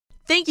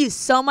Thank you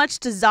so much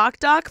to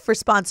ZocDoc for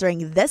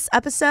sponsoring this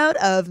episode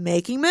of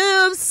Making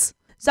Moves.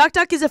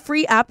 ZocDoc is a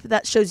free app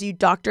that shows you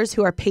doctors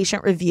who are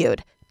patient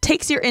reviewed,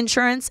 takes your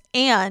insurance,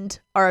 and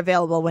are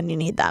available when you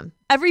need them.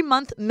 Every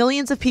month,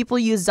 millions of people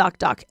use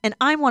ZocDoc, and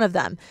I'm one of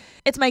them.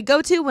 It's my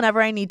go-to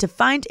whenever I need to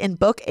find and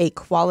book a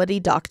quality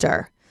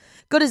doctor.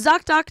 Go to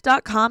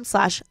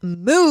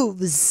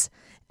ZocDoc.com/moves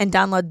and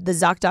download the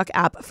ZocDoc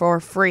app for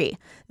free.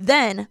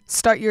 Then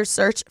start your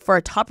search for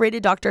a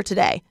top-rated doctor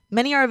today.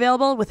 Many are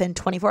available within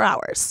 24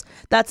 hours.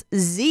 That's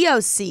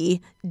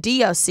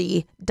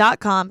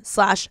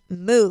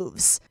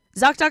ZocDoc.com/moves.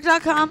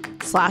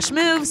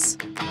 ZocDoc.com/moves.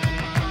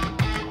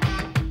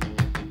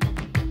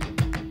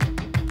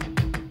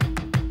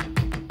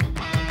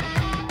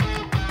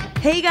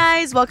 Hey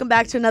guys, welcome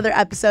back to another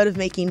episode of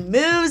Making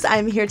Moves.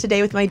 I'm here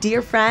today with my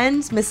dear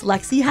friend, Miss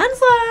Lexi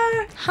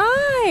Hensler.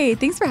 Hi,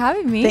 thanks for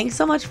having me. Thanks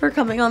so much for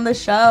coming on the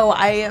show.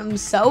 I am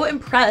so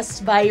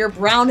impressed by your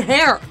brown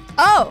hair.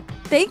 Oh,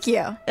 thank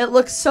you. It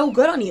looks so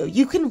good on you.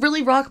 You can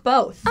really rock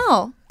both.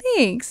 Oh,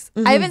 thanks.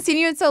 I haven't seen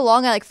you in so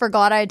long, I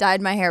forgot I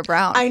dyed my hair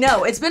brown. I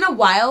know, it's been a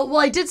while.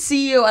 Well, I did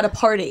see you at a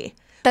party.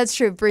 That's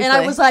true, briefly. And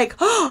I was like,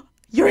 oh,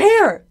 your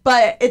hair.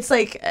 But it's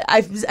like,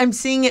 I'm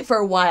seeing it for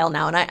a while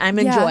now, and I'm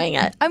enjoying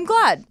it. I'm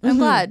glad. I'm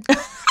glad.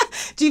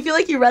 Do you feel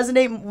like you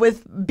resonate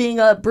with being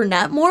a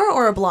brunette more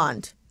or a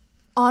blonde?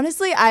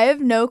 Honestly, I have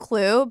no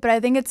clue, but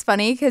I think it's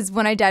funny because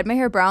when I dyed my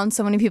hair brown,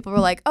 so many people were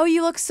like, oh,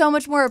 you look so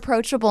much more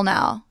approachable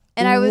now.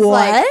 And I was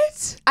like,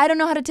 I don't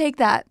know how to take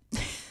that.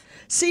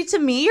 See, to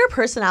me, your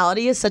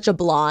personality is such a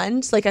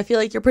blonde. Like, I feel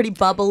like you're pretty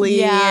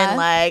bubbly and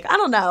like, I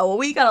don't know.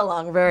 We got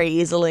along very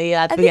easily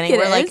at the beginning.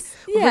 We're like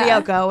pretty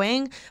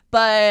outgoing.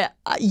 But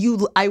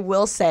I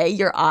will say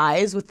your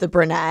eyes with the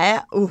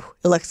brunette, ooh,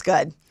 it looks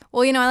good.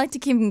 Well, you know, I like to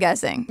keep them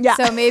guessing. Yeah.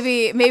 So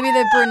maybe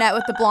the brunette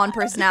with the blonde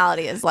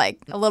personality is like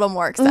a little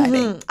more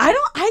exciting. I'm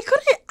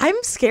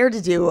scared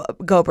to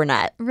go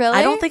brunette. Really?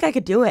 I don't think I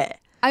could do it.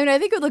 I mean, I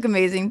think it would look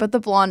amazing, but the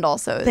blonde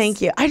also is.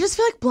 Thank you. I just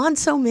feel like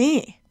blonde's so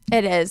me.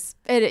 It is.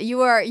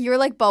 You're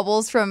like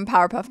Bubbles from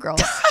Powerpuff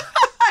Girls.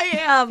 I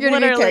am. You're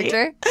literally. a new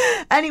character.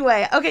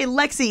 Anyway, okay,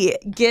 Lexi,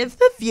 give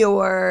the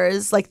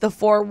viewers like the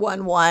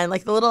 411,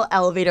 like the little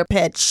elevator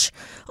pitch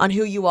on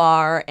who you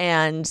are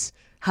and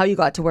how you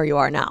got to where you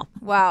are now.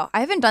 Wow, I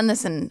haven't done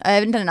an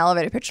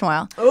elevator pitch in a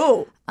while.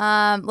 Oh.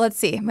 Let's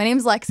see. My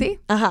name's Lexi.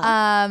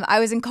 I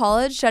was in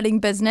college studying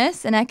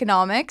business and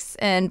economics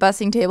and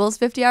bussing tables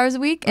 50 hours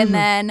a week, and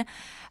then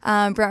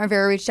Brent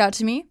Rivera reached out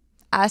to me.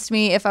 Asked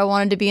me if I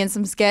wanted to be in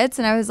some skits,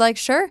 and I was like,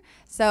 sure.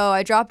 So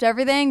I dropped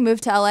everything,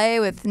 moved to LA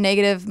with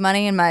negative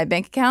money in my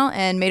bank account,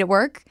 and made it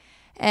work.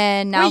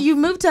 And now, wait, you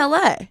moved to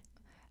LA?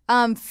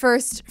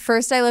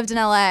 First I lived in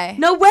LA.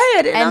 No way, I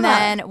didn't know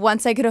that. And then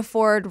once I could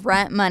afford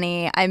rent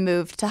money, I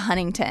moved to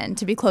Huntington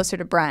to be closer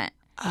to Brent.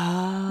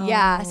 Oh.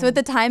 Yeah. So at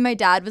the time, my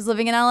dad was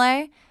living in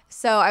LA.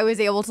 So I was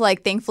able to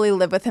thankfully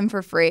live with him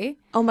for free.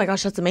 Oh my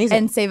gosh, that's amazing.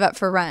 And save up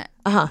for rent.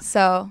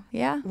 So,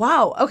 yeah.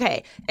 Wow,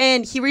 okay.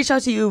 And he reached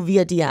out to you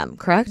via DM,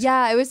 correct?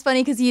 Yeah, it was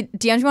funny because he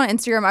DM'd me on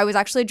Instagram. I was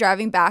actually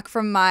driving back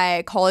from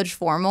my college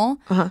formal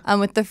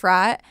with the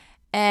frat.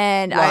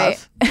 And I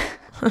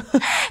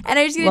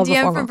just get a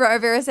DM from Brett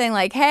Rivera saying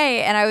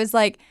hey, and I was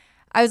like,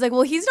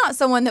 well, he's not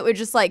someone that would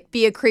just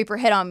be a creep or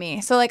hit on me.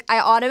 So I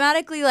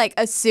automatically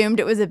assumed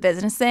it was a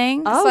business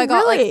thing. Oh, so I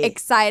got really?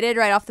 excited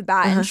right off the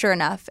bat, and sure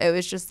enough, it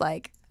was just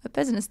a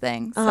business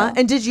thing. So.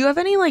 And did you have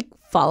any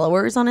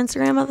followers on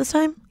Instagram at this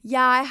time?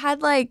 Yeah, I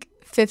had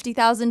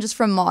 50,000 just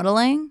from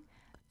modeling.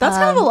 That's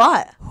kind of a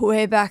lot.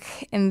 Way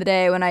back in the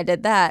day when I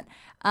did that.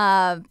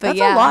 But that's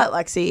a lot,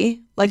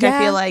 Lexi. I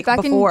feel like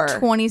back before. in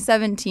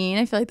 2017,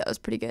 I feel like that was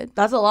pretty good.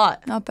 That's a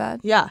lot. Not bad.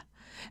 Yeah.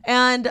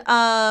 And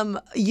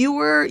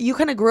you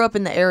kind of grew up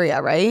in the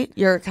area, right?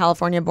 You're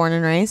California born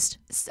and raised?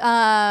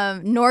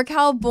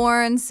 NorCal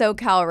born,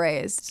 SoCal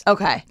raised.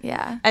 Okay.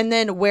 Yeah. And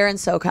then where in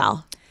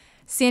SoCal?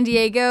 San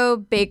Diego,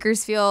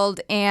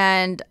 Bakersfield,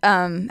 and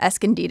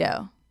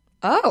Escondido.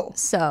 Oh.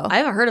 So I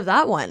haven't heard of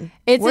that one.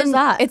 Where's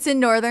that? It's in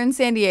northern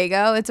San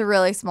Diego. It's a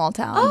really small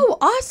town. Oh,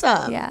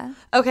 awesome. Yeah.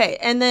 Okay.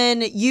 And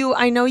then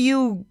I know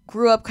you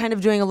grew up kind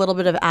of doing a little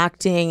bit of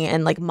acting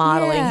and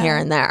modeling here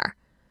and there.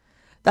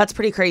 That's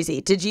pretty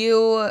crazy. Did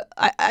you,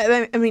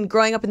 I mean,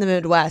 growing up in the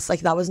Midwest,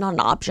 that was not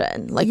an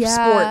option.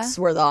 Sports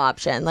were the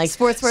option.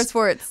 Sports.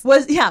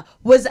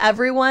 Was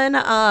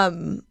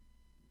everyone,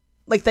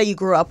 that you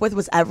grew up with,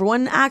 was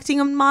everyone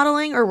acting and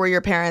modeling? Or were your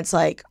parents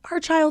our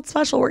child's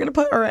special, we're going to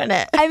put her in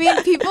it? I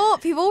mean,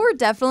 people were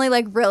definitely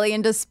really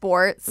into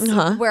sports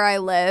where I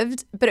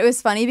lived. But it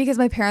was funny because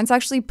my parents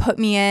actually put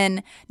me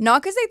in,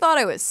 not because they thought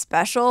I was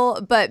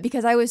special, but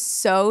because I was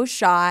so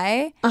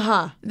shy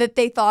that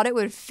they thought it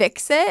would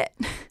fix it.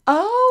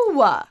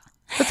 Oh,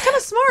 that's kind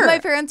of smart. My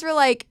parents were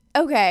like,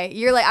 okay,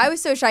 I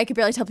was so shy I could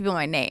barely tell people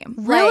my name.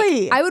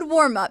 Really? I would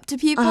warm up to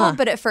people,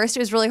 but at first it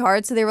was really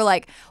hard. So they were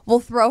like, we'll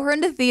throw her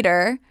into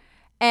theater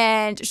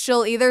And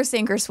she'll either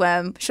sink or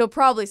swim. She'll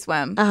probably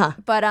swim.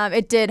 But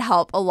it did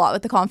help a lot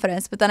with the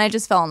confidence. But then I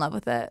just fell in love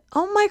with it.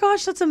 Oh my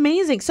gosh, that's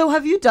amazing. So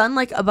have you done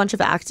like a bunch of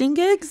acting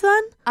gigs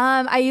then?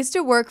 I used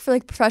to work for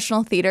like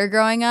professional theater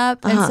growing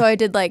up. And so I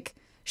did like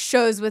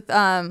shows with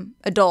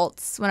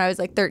adults when I was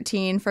like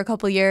 13 for a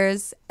couple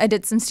years. I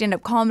did some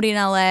stand-up comedy in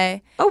LA.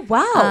 Oh,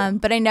 wow.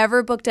 But I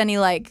never booked any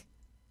like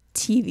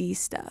TV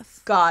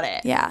stuff. Got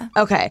it. Yeah.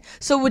 Okay.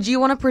 So would you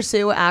want to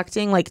pursue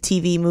acting, like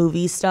TV,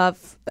 movie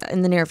stuff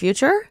in the near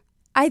future?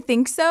 I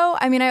think so.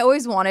 I mean, I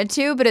always wanted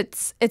to, but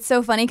it's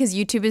so funny because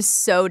YouTube is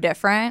so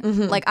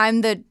different. Like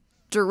I'm the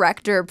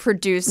director,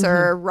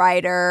 producer,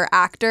 writer,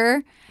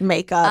 actor.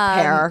 Makeup,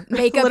 hair.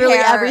 Makeup, literally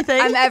hair. everything.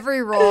 I'm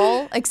every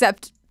role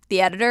except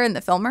the editor and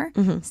the filmer.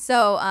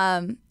 So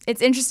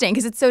it's interesting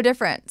because it's so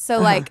different. So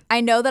like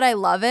I know that I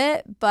love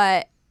it,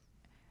 but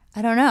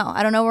I don't know.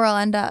 I don't know where I'll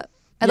end up.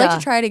 I'd like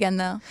to try it again,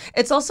 though.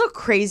 It's also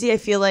crazy. I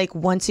feel like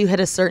once you hit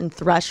a certain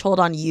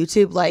threshold on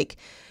YouTube, like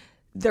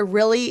there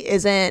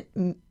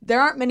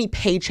aren't many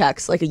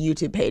paychecks like a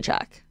YouTube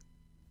paycheck,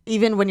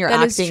 even when you're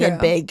acting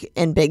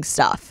in big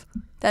stuff.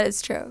 That is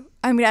true.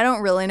 I mean, I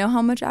don't really know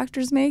how much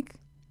actors make,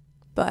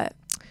 but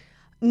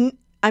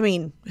I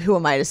mean, who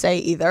am I to say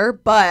either?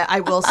 But I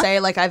will say,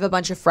 like, I have a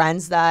bunch of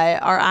friends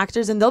that are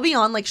actors, and they'll be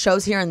on like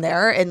shows here and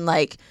there, and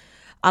like,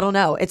 I don't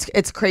know.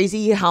 It's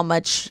crazy how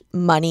much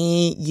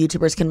money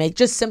YouTubers can make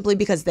just simply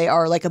because they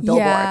are like a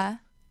billboard. Yeah,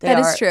 that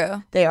is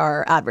true. They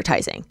are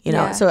advertising, you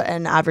know? Yeah. So,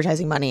 and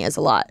advertising money is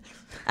a lot.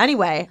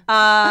 Anyway,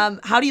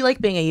 how do you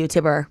like being a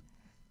YouTuber?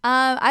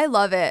 I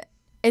love it.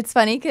 It's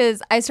funny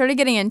because I started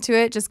getting into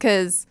it just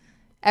because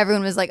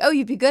everyone was like, oh,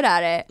 you'd be good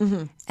at it.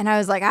 And I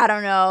was like, I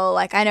don't know.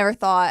 Like, I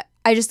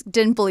just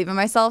didn't believe in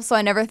myself. So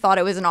I never thought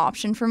it was an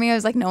option for me. I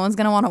was like, no one's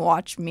going to want to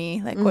watch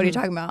me. Like, what are you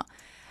talking about?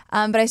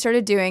 But I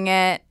started doing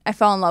it. I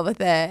fell in love with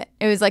it.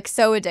 It was like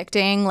so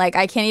addicting. Like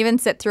I can't even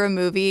sit through a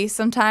movie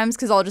sometimes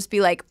because I'll just be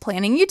like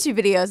planning YouTube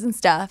videos and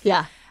stuff.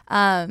 Yeah.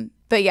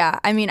 But yeah,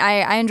 I mean,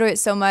 I enjoy it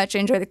so much. I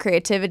enjoy the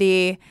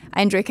creativity.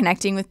 I enjoy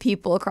connecting with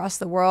people across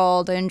the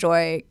world. I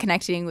enjoy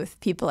connecting with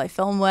people I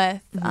film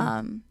with.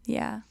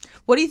 Yeah.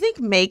 What do you think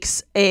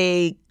makes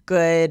a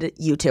good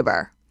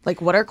YouTuber? Like,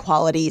 what are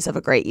qualities of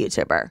a great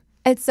YouTuber?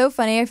 It's so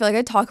funny. I feel like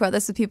I talk about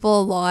this with people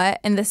a lot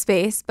in this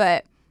space,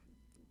 but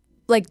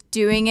like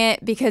doing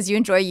it because you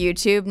enjoy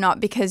YouTube, not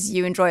because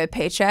you enjoy a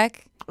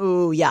paycheck.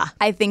 Ooh, yeah.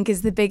 I think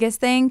is the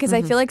biggest thing because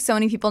I feel like so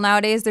many people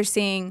nowadays, they're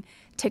seeing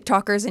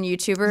TikTokers and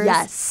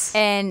YouTubers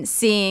and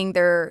seeing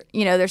their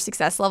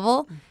success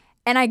level.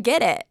 And I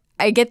get it.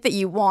 I get that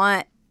you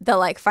want the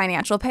like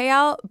financial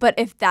payout, but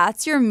if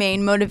that's your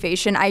main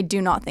motivation, I do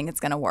not think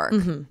it's going to work,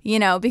 you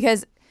know,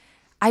 because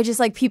I just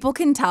like people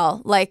can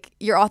tell like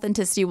your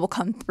authenticity will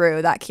come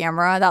through that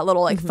camera, that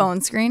little like phone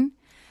screen.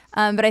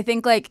 But I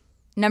think like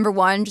number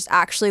one, just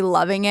actually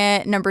loving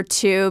it. Number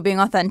two, being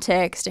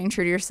authentic, staying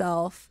true to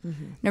yourself.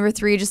 Number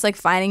three, just like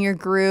finding your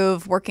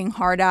groove, working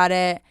hard at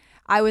it.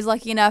 I was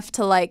lucky enough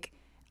to like,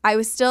 I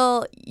was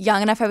still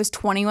young enough. I was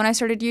 20 when I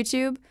started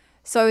YouTube.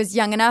 So I was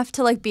young enough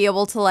to like be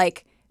able to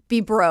like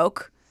be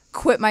broke,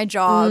 quit my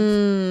job,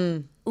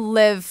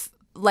 live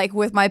like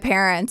with my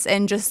parents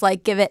and just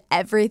like give it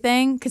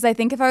everything. Because I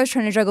think if I was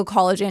trying to juggle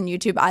college and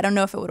YouTube, I don't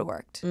know if it would have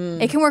worked.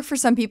 It can work for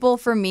some people.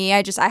 For me,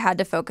 I had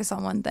to focus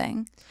on one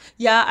thing.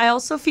 Yeah, I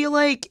also feel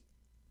like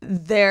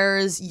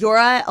you're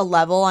at a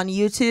level on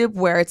YouTube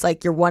where it's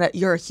like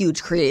you're a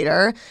huge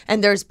creator,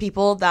 and there's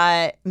people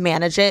that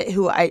manage it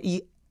who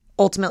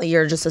ultimately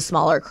you're just a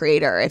smaller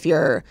creator.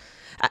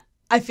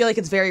 I feel like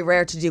it's very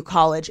rare to do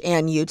college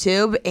and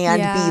YouTube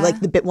and be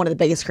like one of the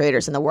biggest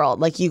creators in the world.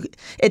 Like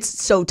it's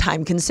so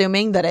time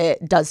consuming that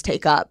it does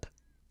take up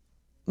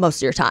most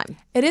of your time.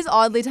 It is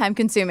oddly time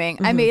consuming.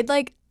 I made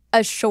like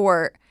a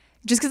short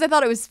just because I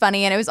thought it was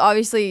funny, and it was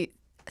obviously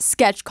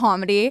sketch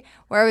comedy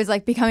where I was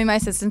like becoming my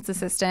assistant's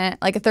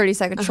assistant, like a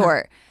 30-second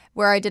short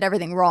where I did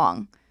everything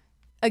wrong.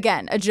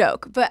 Again, a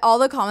joke. But all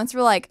the comments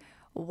were like,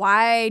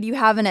 why do you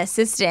have an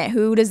assistant?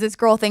 Who does this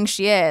girl think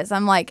she is?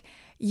 I'm like,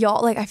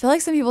 y'all, like I feel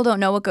like some people don't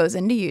know what goes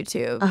into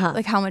YouTube,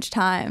 like how much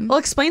time. Well,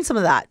 explain some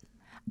of that.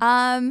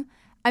 I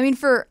mean,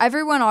 for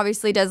everyone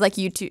obviously does like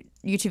YouTube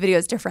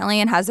videos differently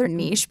and has their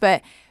niche,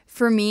 but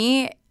for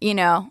me, you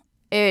know,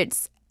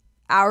 it's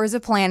hours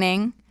of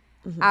planning,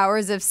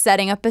 hours of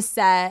setting up a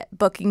set,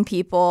 booking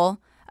people.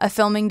 A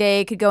filming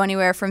day could go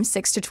anywhere from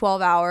 6 to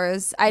 12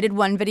 hours. I did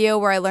one video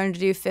where I learned to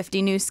do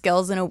 50 new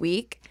skills in a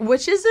week.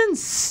 Which is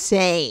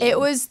insane. It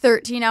was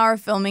 13-hour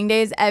filming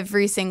days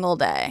every single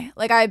day.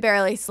 Like, I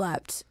barely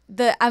slept.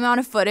 The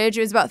amount of footage,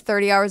 it was about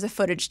 30 hours of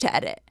footage to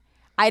edit.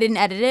 I didn't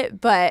edit it,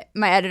 but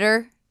my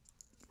editor,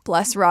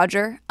 bless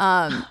Roger,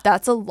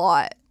 that's a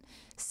lot.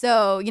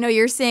 So, you know,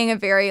 you're seeing a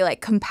very like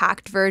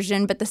compact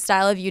version, but the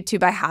style of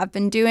YouTube I have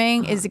been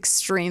doing is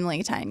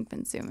extremely time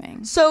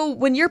consuming. So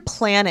when you're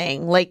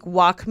planning, like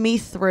walk me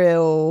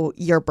through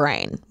your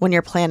brain when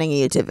you're planning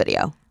a YouTube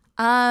video.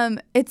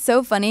 It's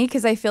so funny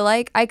because I feel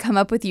like I come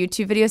up with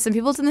YouTube videos. Some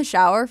people it's in the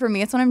shower. For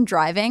me, it's when I'm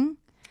driving,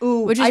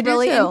 which is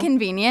really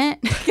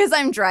inconvenient because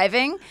I'm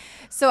driving.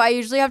 So I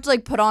usually have to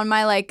like put on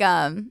my like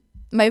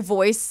my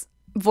voice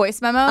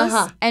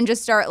memos and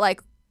just start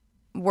like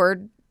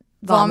word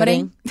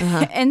vomiting.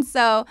 And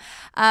so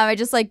I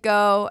just like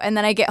go, and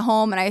then I get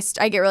home and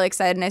I get really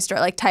excited and I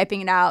start like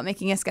typing it out,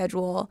 making a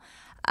schedule.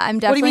 I'm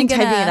definitely What do you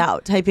mean typing it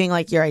out? Typing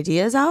like your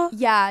ideas out?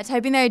 Yeah,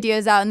 typing the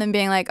ideas out and then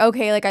being like,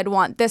 okay, like I'd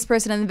want this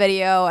person in the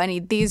video. I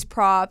need these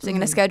props. I'm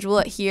going to schedule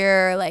it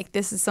here. Like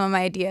this is some of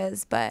my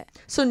ideas. But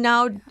so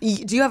now, do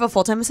you have a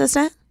full-time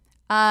assistant?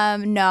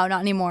 No, not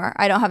anymore.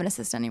 I don't have an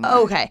assistant anymore.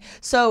 Okay.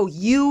 So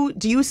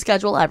do you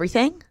schedule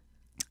everything?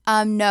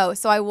 No.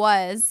 So I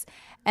was.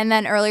 And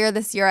then earlier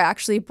this year, I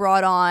actually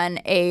brought on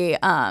a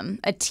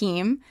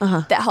team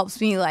that helps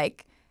me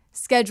like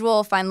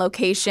schedule, find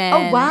location,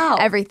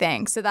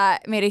 everything. So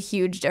that made a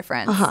huge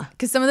difference.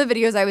 Because some of the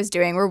videos I was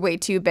doing were way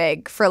too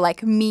big for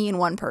like me and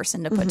one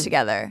person to put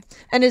together.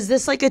 And is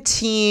this like a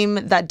team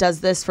that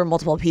does this for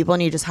multiple people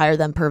and you just hire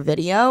them per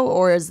video,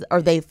 or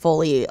are they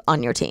fully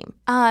on your team?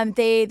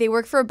 They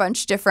work for a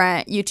bunch of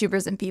different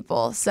YouTubers and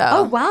people. So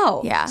oh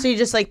wow. Yeah. So you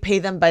just like pay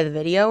them by the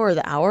video or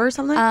the hour or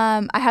something?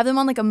 I have them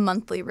on like a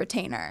monthly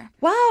retainer.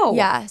 Wow.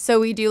 Yeah. So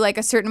we do like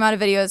a certain amount of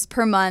videos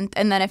per month,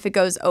 and then if it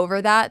goes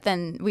over that,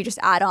 then we just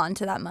add on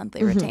to that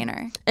monthly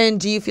retainer. And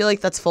do you feel like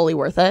that's fully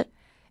worth it?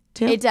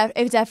 It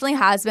definitely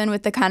has been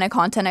with the kind of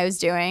content I was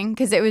doing,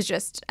 because it was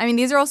just, I mean,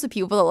 these are also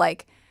people that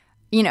like,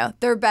 you know,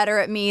 they're better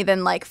at me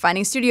than like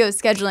finding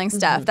studios, scheduling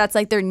stuff. That's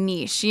like their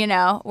niche, you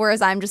know,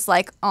 whereas I'm just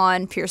like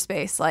on Pure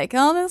Space, like,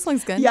 oh, this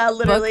looks good. Yeah,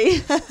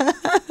 literally.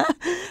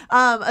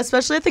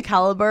 Especially at the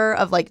caliber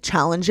of like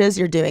challenges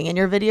you're doing in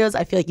your videos,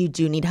 I feel like you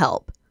do need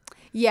help.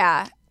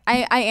 Yeah,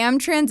 I am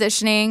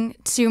transitioning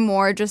to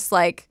more just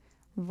like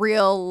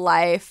real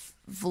life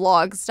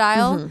vlog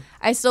style.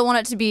 I still want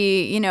it to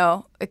be, you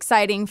know,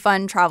 exciting,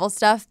 fun travel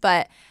stuff,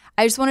 but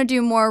I just want to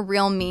do more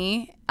real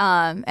me.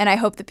 And I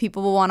hope that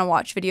people will want to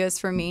watch videos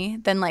for me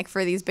than like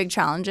for these big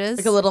challenges.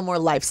 Like a little more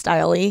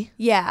lifestyle-y.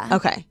 Yeah.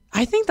 Okay.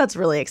 I think that's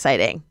really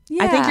exciting.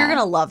 Yeah. I think you're going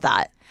to love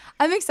that.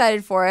 I'm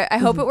excited for it. I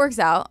hope it works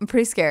out. I'm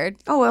pretty scared.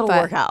 Oh, it'll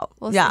work out.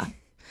 We'll see.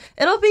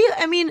 It'll be,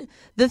 I mean,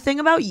 the thing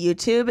about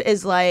YouTube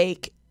is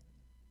like,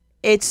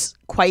 it's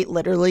quite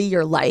literally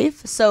your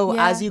life. So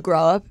as you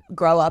grow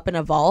up and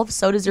evolve,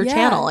 so does your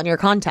channel and your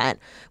content,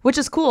 which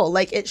is cool.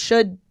 Like it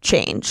should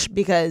change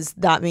because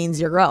that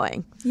means you're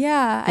growing.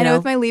 Yeah. I know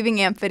with my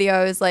leaving AMP video,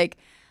 I was like,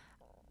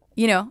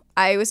 you know,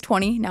 I was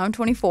 20, now I'm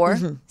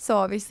 24. So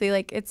obviously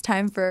like it's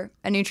time for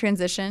a new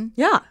transition.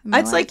 Yeah.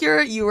 It's like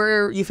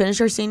you finished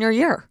your senior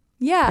year.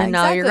 Yeah, and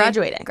now you're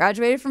graduating.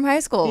 Graduated from high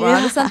school. We're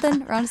on to something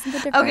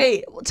different.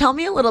 Okay, tell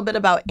me a little bit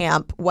about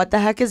AMP. What the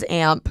heck is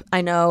AMP?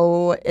 I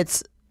know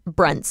it's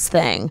Brent's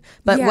thing,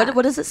 but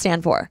what does it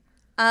stand for?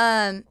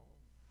 I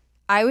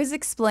was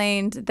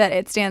explained that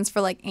it stands for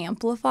like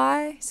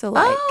amplify. So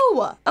like,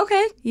 oh,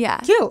 okay, yeah,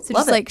 cute. So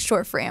just like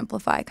short for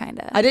amplify, kind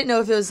of. I didn't know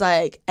if it was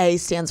like A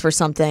stands for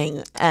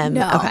something.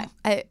 No,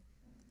 okay.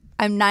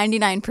 I'm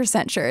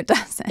 99% sure it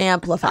doesn't.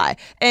 Amplify.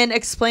 And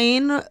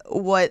explain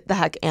what the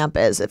heck AMP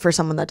is for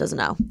someone that doesn't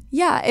know.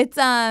 Yeah, it's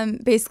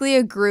basically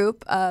a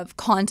group of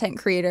content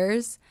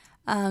creators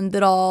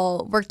that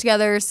all work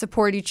together,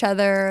 support each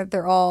other.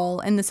 They're all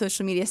in the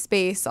social media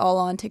space, all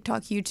on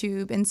TikTok,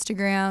 YouTube,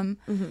 Instagram.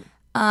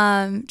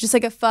 Just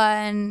like a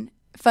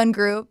fun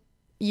group,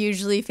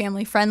 usually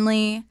family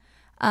friendly.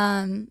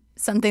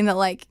 Something that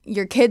like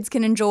your kids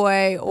can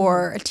enjoy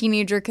or a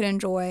teenager could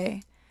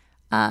enjoy.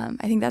 I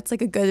think that's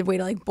like a good way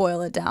to like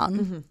boil it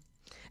down.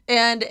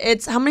 And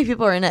it's, how many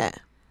people are in it?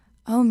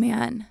 Oh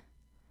man,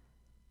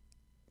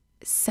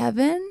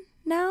 7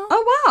 now.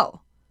 Oh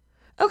wow.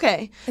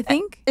 Okay. I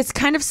think it's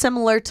kind of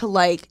similar to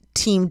like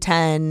Team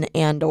 10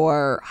 and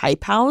or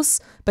Hype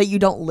House, but you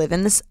don't live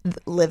in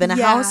a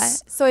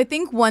house. So I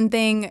think one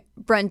thing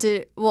Brent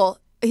did, well,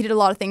 he did a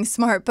lot of things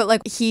smart, but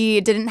like he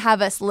didn't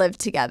have us live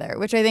together,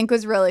 which I think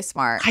was really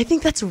smart. I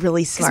think that's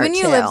really smart. Because when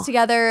you live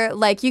together,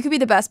 like you could be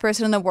the best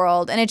person in the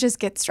world and it just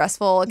gets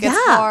stressful. It gets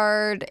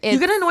hard. You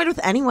get annoyed with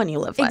anyone you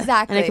live with.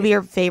 Exactly. And it could be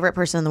your favorite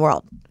person in the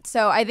world.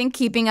 So I think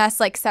keeping us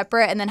like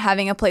separate and then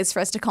having a place for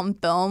us to come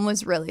film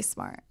was really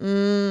smart.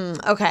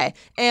 Okay.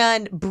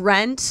 And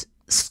Brent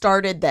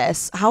started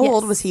this. How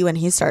old was he when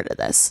he started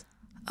this?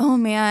 Oh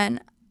man.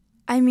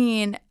 I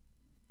mean,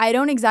 I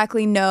don't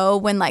exactly know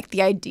when like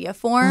the idea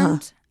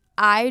formed.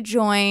 I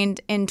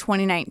joined in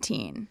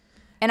 2019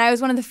 and I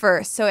was one of the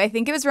first. So I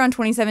think it was around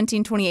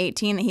 2017,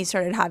 2018 that he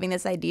started having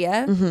this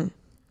idea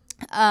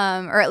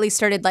or at least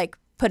started like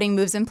putting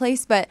moves in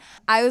place. But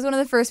I was one of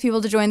the first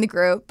people to join the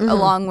group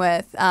along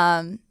with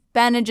Ben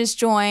had just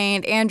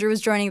joined. Andrew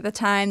was joining at the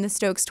time, the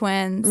Stokes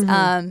twins.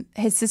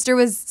 His sister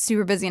was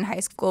super busy in high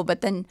school, but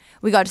then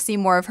we got to see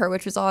more of her,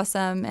 which was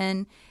awesome.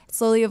 And it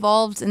slowly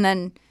evolved. And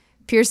then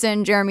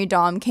Pearson, Jeremy,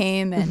 Dom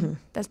came, and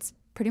that's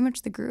pretty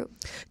much the group.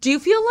 Do you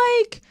feel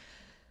like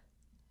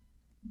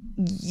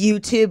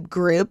YouTube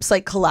groups,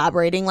 like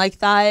collaborating like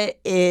that,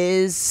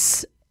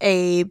 is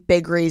a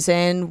big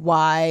reason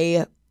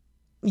why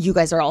you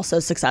guys are all so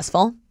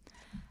successful?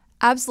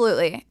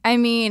 Absolutely. I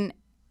mean,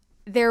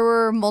 there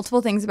were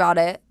multiple things about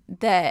it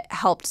that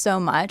helped so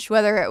much,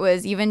 whether it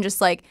was even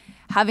just like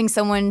having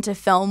someone to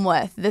film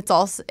with that's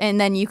also, and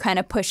then you kind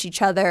of push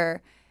each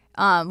other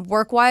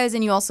work-wise,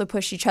 and you also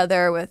push each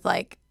other with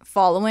like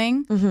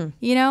following,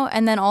 you know,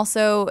 and then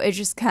also it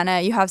just kind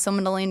of, you have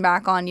someone to lean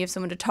back on, you have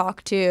someone to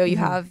talk to, you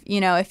have, you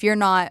know, if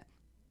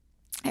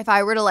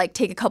I were to like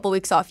take a couple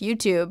weeks off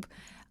YouTube,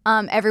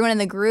 everyone in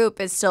the group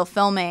is still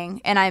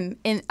filming, and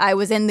I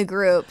was in the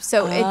group,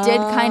 so it did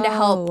kind of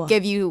help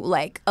give you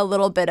like a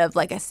little bit of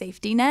like a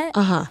safety net.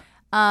 Yeah,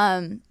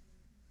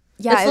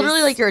 it's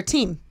literally like you're a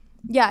team.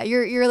 Yeah,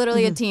 you're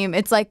literally a team.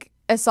 It's like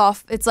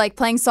it's like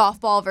playing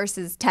softball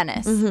versus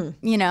tennis,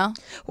 you know?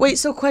 Wait,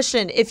 so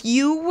question, if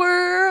you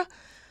were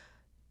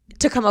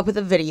to come up with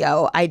a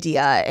video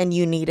idea and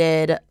you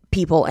needed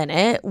people in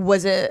it,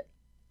 was it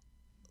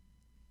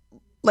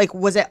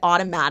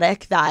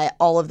automatic that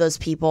all of those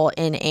people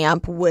in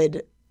AMP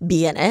would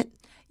be in it?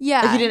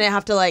 Yeah. Like you didn't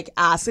have to like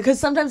ask, because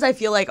sometimes I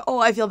feel like,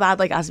 I feel bad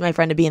like asking my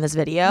friend to be in this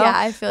video. Yeah,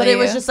 I feel But it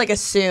was just like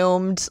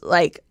assumed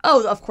like,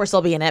 of course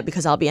I'll be in it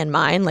because I'll be in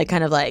mine. Like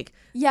kind of like.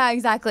 Yeah,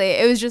 exactly.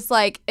 It was just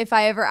like, if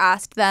I ever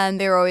asked them,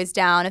 they were always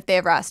down. If they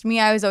ever asked me,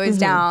 I was always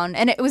down.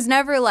 And it was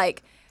never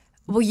like,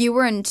 well, you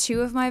were in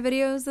 2 of my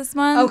videos this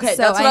month. Okay,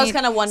 so that's what I was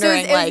kind of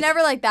wondering. So it was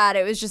never like that.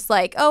 It was just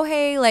like, oh,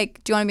 hey,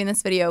 like, do you want to be in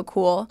this video?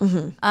 Cool.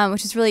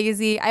 Which is really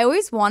easy. I'd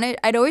always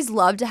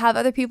loved to have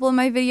other people in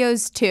my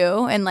videos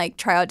too, and like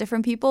try out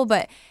different people.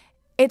 But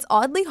it's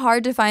oddly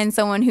hard to find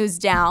someone who's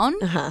down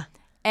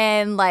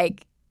and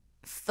like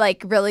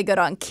really good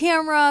on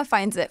camera,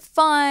 finds it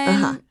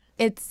fun.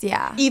 It's,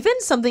 yeah. Even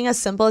something as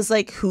simple as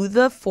like Who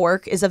the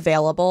Fork is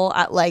available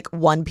at like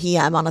 1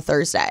 p.m. on a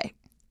Thursday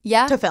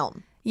to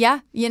film.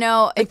 Yeah, you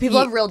know, if people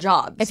have real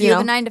jobs. If you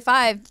have a 9 to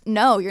 5,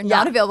 no, you're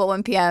not available at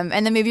 1 p.m.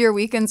 And then maybe your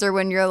weekends are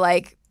when you're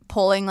like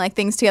pulling like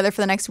things together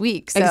for the next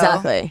week. So.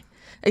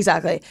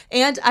 Exactly.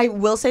 And I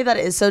will say that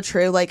it is so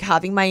true. Like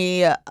having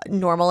my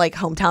normal like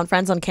hometown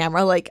friends on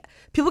camera, like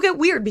people get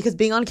weird because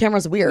being on camera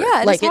is weird.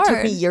 Yeah, like it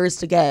took me years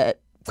to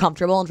get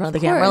comfortable in front of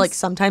the camera. Like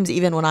sometimes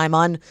even when I'm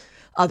on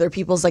other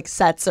people's like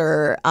sets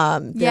or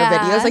their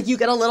videos, like you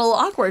get a little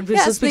awkward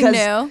just because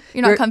new.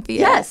 You're not comfy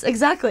yet. Yes,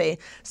 exactly.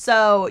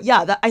 So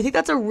yeah, I think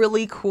that's a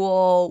really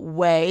cool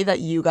way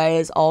that you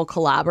guys all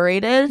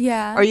collaborated.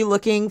 Yeah. Are you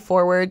looking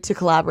forward to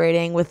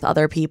collaborating with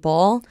other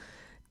people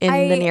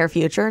in the near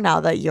future now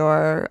that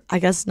you're, I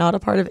guess, not a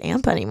part of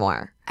AMP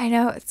anymore? I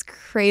know, it's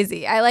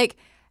crazy.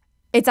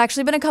 It's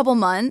actually been a couple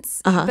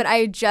months, but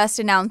I just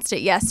announced it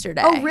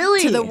yesterday. Oh,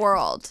 really? To the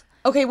world.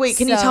 Okay, wait,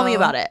 can you tell me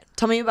about it?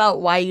 Tell me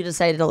about why you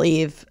decided to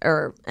leave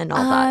and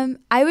all that.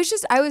 I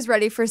was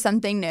ready for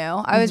something new.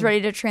 I was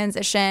ready to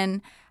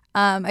transition.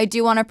 I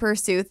do want to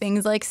pursue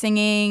things like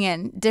singing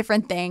and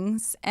different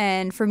things.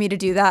 And for me to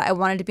do that, I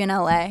wanted to be in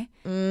LA.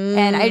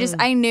 And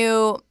I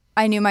knew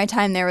my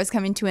time there was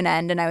coming to an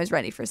end, and I was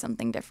ready for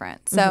something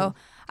different. So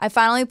I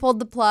finally pulled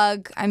the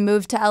plug. I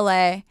moved to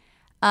LA.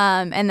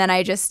 And then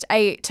I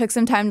took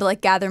some time to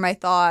like gather my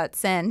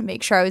thoughts and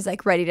make sure I was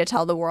like ready to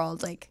tell the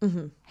world like,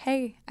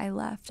 hey, I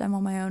left. I'm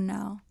on my own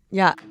now.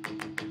 Yeah.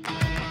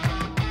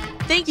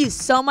 Thank you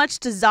so much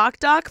to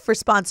ZocDoc for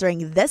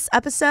sponsoring this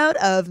episode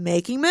of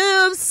Making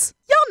Moves.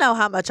 Y'all know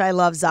how much I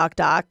love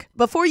ZocDoc.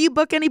 Before you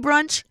book any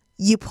brunch,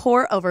 you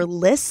pour over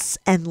lists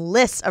and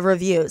lists of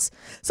reviews.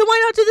 So why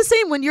not do the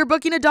same when you're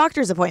booking a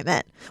doctor's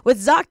appointment?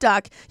 With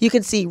ZocDoc, you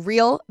can see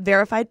real,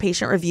 verified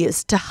patient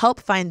reviews to help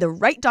find the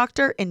right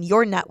doctor in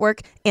your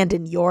network and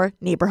in your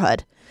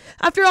neighborhood.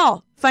 After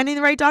all, finding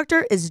the right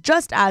doctor is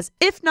just as,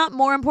 if not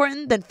more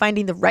important than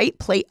finding the right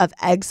plate of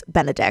Eggs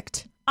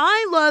Benedict.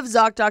 I love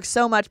ZocDoc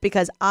so much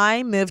because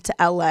I moved to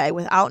LA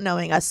without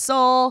knowing a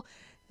soul.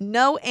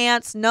 No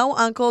aunts, no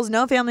uncles,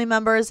 no family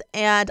members,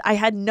 and I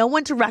had no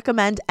one to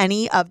recommend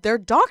any of their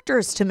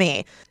doctors to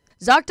me.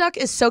 ZocDoc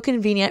is so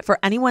convenient for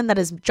anyone that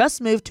has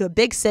just moved to a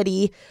big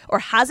city or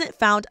hasn't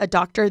found a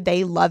doctor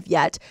they love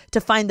yet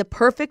to find the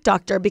perfect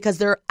doctor, because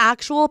they're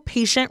actual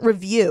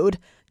patient-reviewed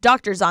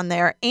doctors on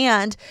there,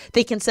 and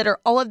they consider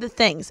all of the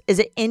things. Is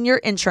it in your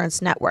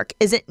insurance network?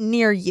 Is it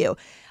near you?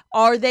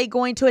 Are they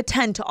going to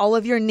attend to all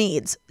of your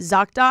needs?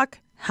 ZocDoc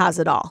has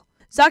it all.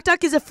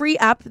 ZocDoc is a free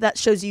app that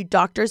shows you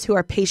doctors who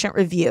are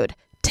patient-reviewed,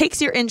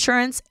 takes your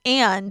insurance,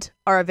 and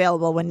are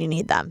available when you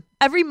need them.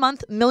 Every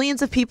month,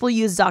 millions of people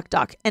use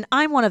ZocDoc, and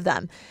I'm one of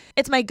them.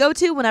 It's my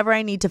go-to whenever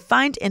I need to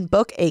find and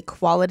book a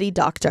quality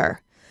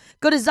doctor.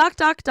 Go to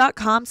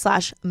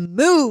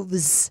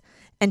ZocDoc.com/moves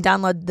and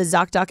download the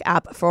ZocDoc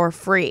app for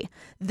free.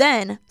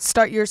 Then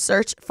start your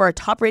search for a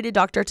top-rated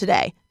doctor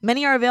today.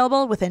 Many are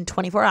available within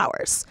 24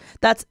 hours.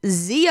 That's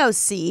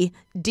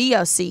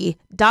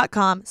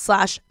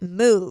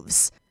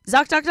ZocDoc.com/moves.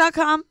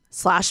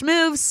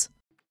 ZocDoc.com/moves.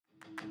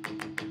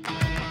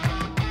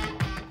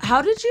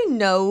 How did you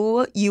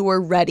know you were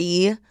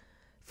ready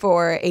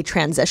for a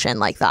transition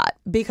like that?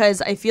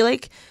 Because I feel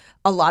like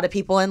a lot of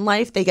people in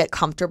life, they get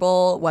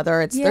comfortable, whether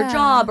it's their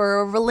job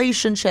or a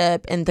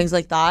relationship and things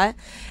like that.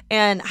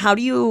 And how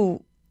do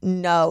you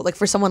know, like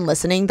for someone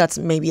listening that's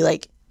maybe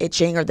like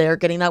itching or they're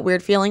getting that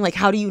weird feeling, like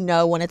how do you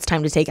know when it's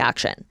time to take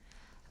action?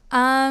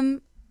 Man,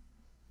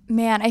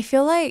 I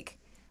feel like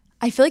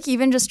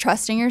even just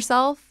trusting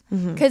yourself,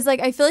 Because,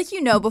 like, I feel like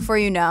you know before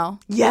you know.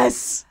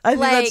 Yes, I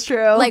think that's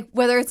true. Like,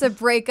 whether it's a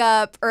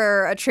breakup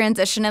or a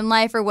transition in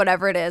life or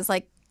whatever it is,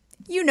 like,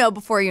 you know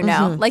before you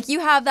know. Like, you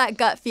have that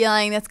gut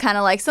feeling that's kind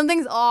of like,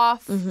 something's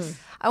off.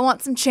 I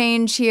want some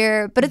change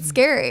here. But it's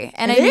scary.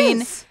 And I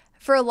mean,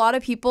 for a lot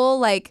of people,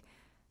 like,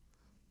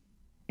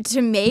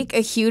 to make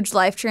a huge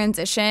life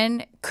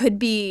transition could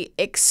be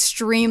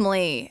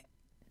extremely,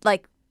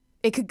 like,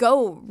 it could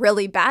go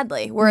really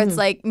badly where it's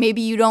like maybe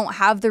you don't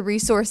have the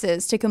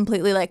resources to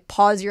completely like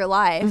pause your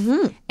life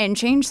and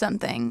change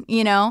something,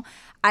 you know?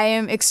 I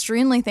am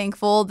extremely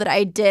thankful that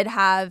I did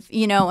have,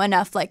 you know,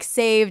 enough like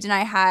saved and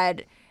I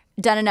had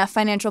done enough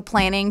financial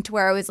planning to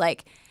where I was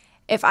like,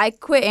 if I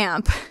quit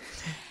AMP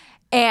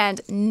and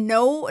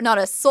not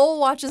a soul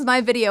watches my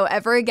video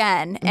ever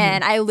again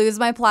and I lose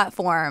my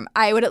platform,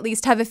 I would at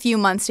least have a few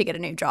months to get a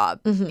new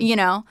job, you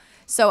know?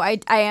 So I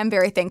am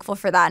very thankful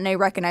for that and I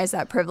recognize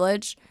that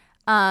privilege.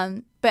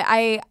 But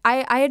I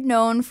had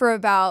known for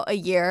about a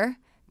year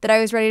that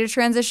I was ready to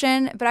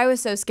transition, but I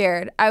was so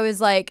scared. I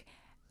was like,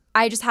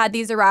 I just had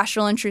these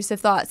irrational, intrusive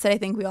thoughts that I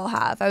think we all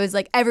have. I was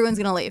like, everyone's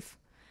going to leave.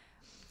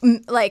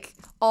 Like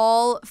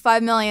all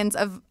 5 million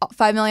of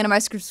my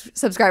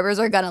subscribers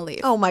are going to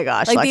leave. Oh my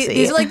gosh, like Lexi.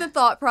 These are like the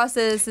thought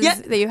processes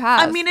that you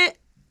have. I mean,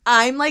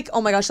 I'm like,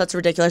 oh my gosh, that's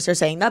ridiculous you're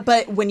saying that.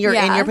 But when you're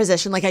in your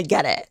position, like I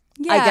get it.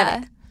 Yeah. I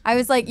get it. I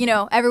was like, you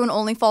know, everyone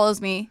only follows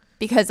me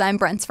because I'm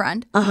Brent's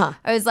friend. I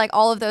was like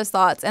all of those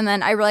thoughts. And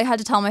then I really had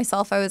to tell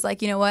myself, I was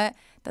like, you know what?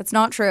 That's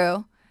not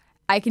true.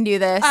 I can do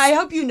this. I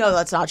hope you know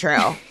that's not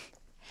true.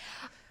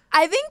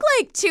 I think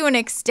like to an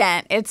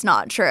extent it's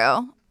not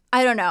true.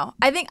 I don't know.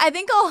 I think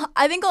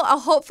I'll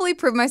hopefully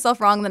prove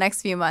myself wrong the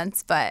next few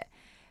months, but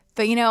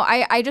you know,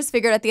 I just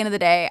figured at the end of the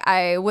day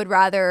I would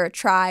rather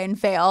try and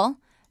fail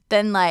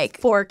than like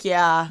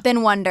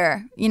than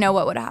wonder, you know,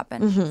 what would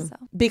happen. So.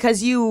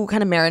 Because you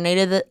kind of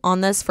marinated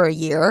on this for a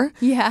year.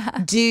 Yeah.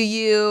 Do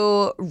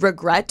you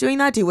regret doing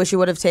that? Do you wish you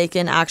would have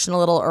taken action a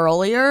little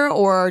earlier,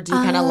 or do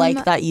you kind of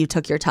like that you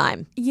took your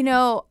time? You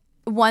know,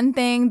 one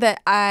thing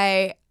that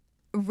I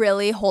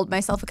really hold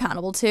myself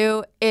accountable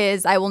to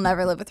is I will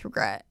never live with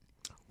regret.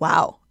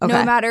 Wow. Okay.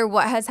 No matter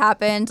what has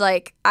happened,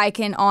 like I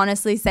can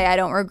honestly say I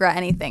don't regret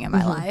anything in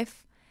my life.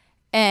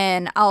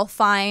 And I'll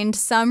find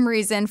some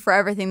reason for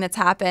everything that's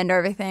happened or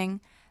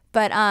everything.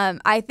 But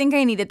I think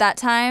I needed that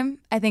time.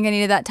 I think I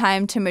needed that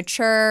time to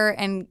mature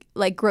and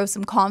like grow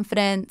some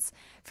confidence.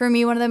 For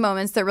me, one of the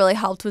moments that really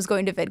helped was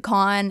going to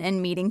VidCon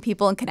and meeting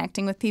people and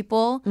connecting with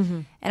people.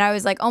 And I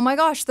was like, oh my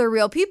gosh, they're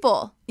real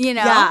people, you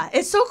know? Yeah,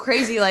 it's so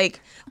crazy,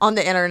 like, on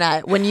the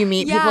internet, when you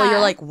meet people,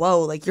 you're like,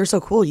 whoa, like, you're so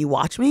cool. You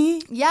watch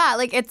me? Yeah,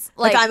 like, it's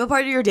like... I'm a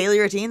part of your daily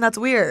routine? That's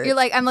weird. You're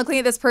like, I'm looking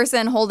at this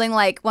person holding,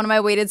 like, one of my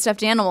weighted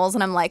stuffed animals,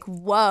 and I'm like,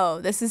 whoa,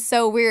 this is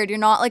so weird. You're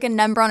not, like, a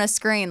number on a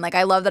screen. Like,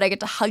 I love that I get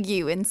to hug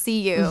you and see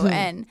you.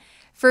 And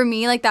for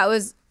me, like, that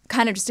was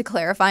kind of just a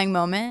clarifying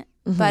moment.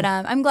 But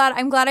I'm glad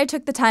I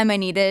took the time I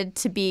needed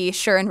to be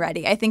sure and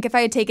ready. I think if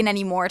I had taken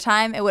any more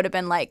time, it would have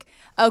been like,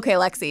 okay,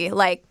 Lexi,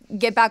 like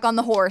get back on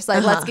the horse,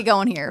 like let's get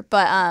going here.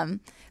 But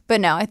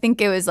no, I think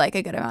it was like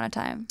a good amount of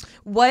time.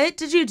 What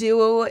did you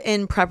do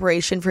in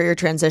preparation for your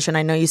transition?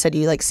 I know you said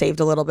you like saved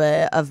a little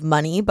bit of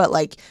money, but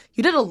like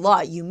you did a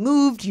lot. You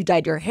moved, you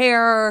dyed your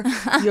hair.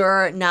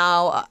 You're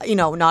now, you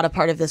know, not a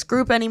part of this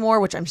group anymore,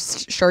 which I'm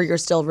sure you're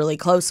still really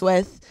close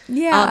with.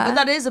 Yeah. But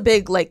that is a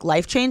big like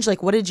life change.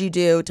 Like what did you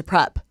do to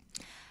prep?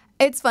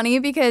 It's funny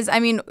because, I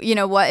mean, you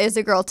know, what is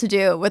a girl to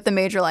do with a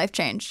major life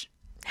change?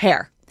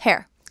 Hair.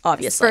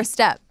 Obviously. First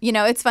step. You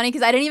know, it's funny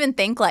because I didn't even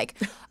think like,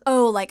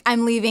 oh, like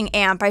I'm leaving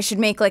AMP. I should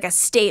make like a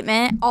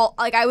statement.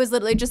 I was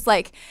literally just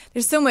like,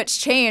 there's so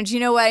much change. You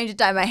know what? I need to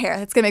dye my hair.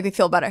 That's going to make me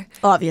feel better.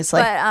 Obviously.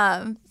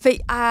 But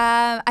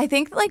I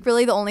think like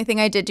really the only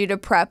thing I did do to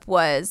prep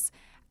was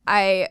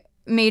I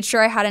made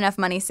sure I had enough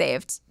money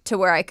saved to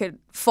where I could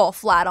fall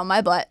flat on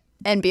my butt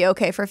and be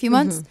okay for a few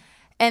months.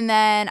 And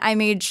then I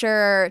made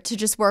sure to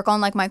just work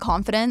on like my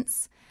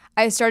confidence.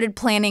 I started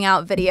planning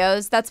out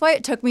videos. That's why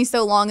it took me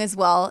so long as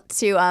well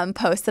to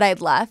post that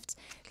I'd left.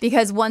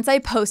 Because once I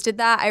posted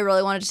that, I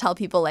really wanted to tell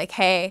people like,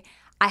 hey,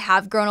 I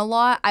have grown a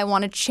lot. I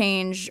want to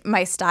change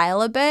my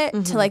style a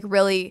bit to like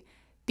really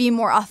be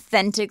more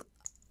authentic.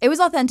 It was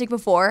authentic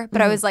before,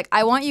 but I was like,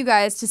 I want you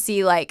guys to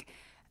see like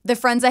the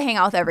friends I hang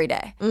out with every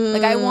day.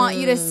 Like I want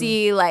you to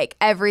see like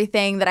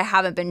everything that I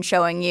haven't been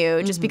showing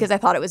you just because I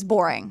thought it was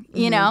boring,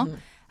 you know?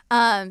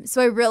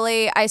 So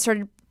I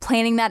started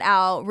planning that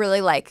out,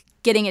 really like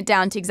getting it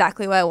down to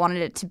exactly what I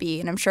wanted it to be.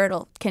 And I'm sure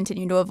it'll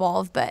continue to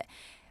evolve. But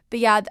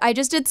yeah, I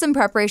just did some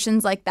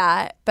preparations like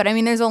that. But I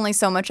mean, there's only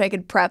so much I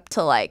could prep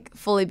to like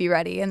fully be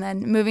ready. And then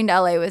moving to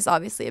LA was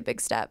obviously a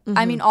big step.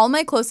 I mean, all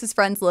my closest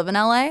friends live in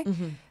LA.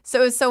 So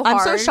it was so hard.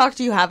 I'm so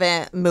shocked you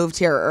haven't moved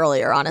here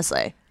earlier,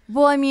 honestly.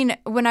 Well, I mean,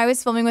 when I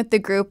was filming with the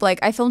group, like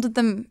I filmed with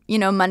them, you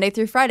know, Monday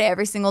through Friday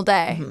every single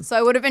day. So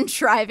I would have been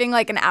driving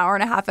like an hour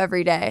and a half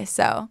every day.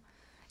 So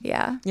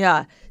yeah.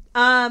 Yeah.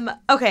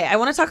 Okay, I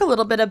want to talk a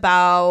little bit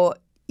about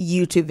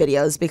YouTube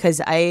videos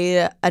because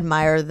I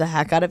admire the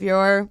heck out of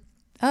your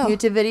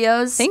YouTube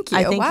videos. Thank you.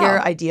 I think your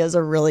ideas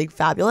are really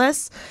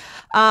fabulous.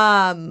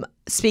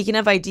 Speaking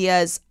of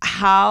ideas,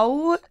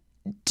 how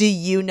do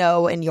you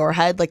know in your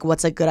head, like,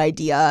 what's a good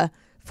idea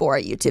for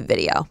a YouTube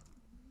video?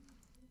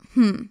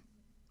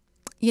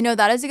 You know,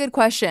 that is a good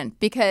question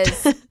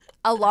because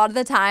a lot of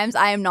the times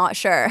I am not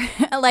sure.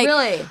 Like,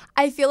 Really?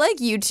 I feel like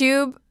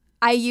YouTube,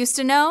 I used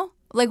to know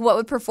like what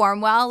would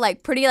perform well,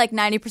 like pretty like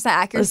 90%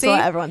 accuracy. That's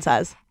what everyone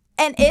says.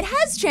 And it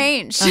has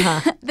changed.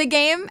 The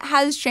game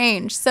has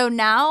changed. So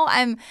now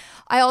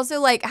I also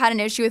like had an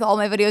issue with all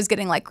my videos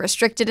getting like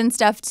restricted and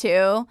stuff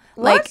too.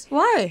 Like,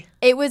 Why?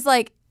 it was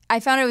like, I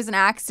found it was an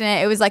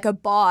accident. It was like a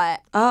bot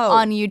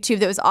on YouTube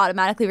that was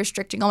automatically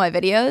restricting all my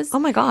videos. Oh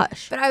my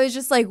gosh. But I was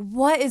just like,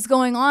 what is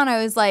going on?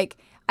 I was like,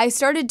 I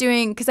started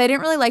doing, because I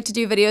didn't really like to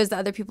do videos that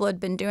other people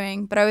had been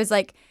doing, but I was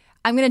like,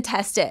 I'm going to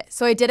test it.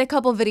 So I did a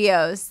couple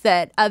videos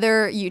that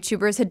other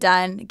YouTubers had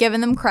done,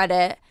 given them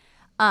credit.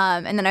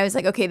 And then I was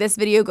like, okay, this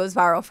video goes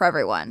viral for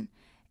everyone.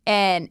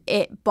 And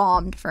it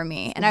bombed for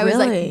me. And I was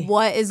like,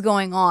 what is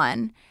going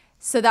on?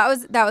 So that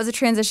was a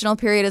transitional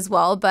period as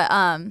well. But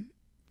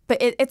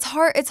it's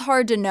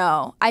hard to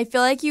know. I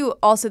feel like you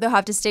also, though,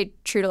 have to stay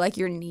true to, like,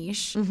 your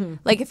niche.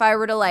 Like, if I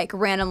were to, like,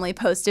 randomly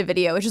post a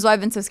video, which is why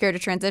I've been so scared to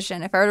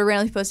transition. If I were to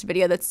randomly post a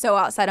video that's so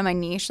outside of my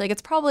niche, like,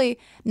 it's probably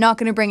not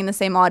going to bring in the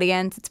same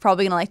audience. It's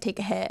probably going to, like, take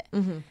a hit.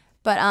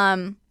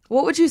 But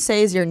what would you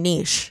say is your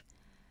niche?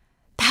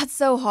 that's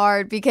so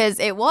hard because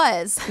it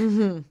was.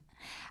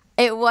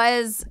 It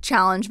was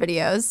challenge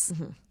videos.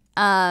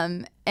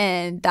 And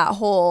that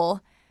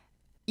whole...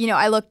 You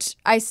know,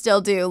 I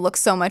still do look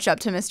so much up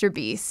to Mr.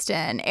 Beast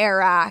and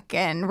Eric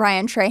and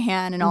Ryan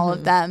Trahan and all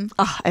of them.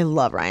 Oh, I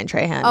love Ryan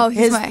Trahan. Oh,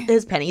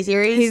 his Penny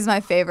series. He's my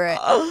favorite.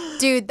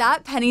 Dude,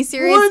 that Penny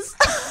series.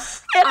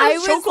 I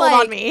was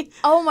like, on me.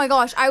 Oh my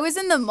gosh, I was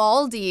in the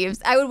Maldives.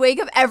 I would wake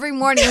up every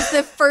morning. It's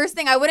the first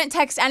thing. I wouldn't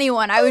text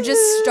anyone. I would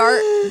just start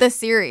the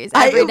series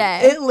every day.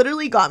 It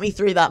literally got me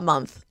through that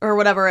month or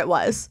whatever it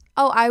was.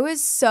 Oh, I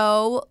was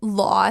so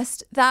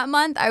lost that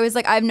month. I was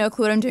like, I have no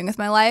clue what I'm doing with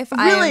my life.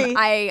 Really?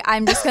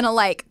 I'm just going to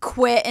like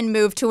quit and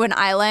move to an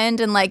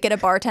island and like get a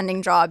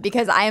bartending job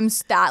because I am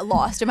that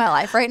lost in my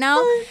life right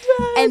now.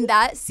 And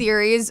that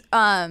series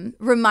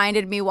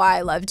reminded me why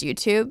I loved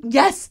YouTube.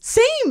 Yes,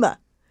 same.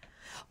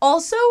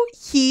 Also,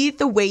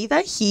 the way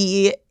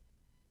he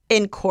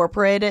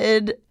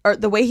incorporated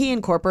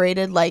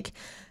like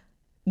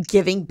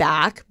giving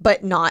back,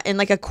 but not in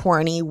like a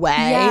corny way.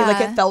 Yeah. Like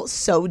it felt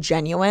so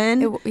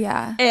genuine.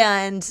 Yeah.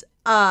 And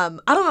I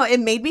don't know, it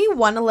made me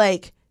want to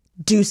like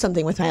do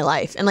something with my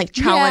life and like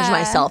challenge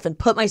myself and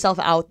put myself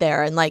out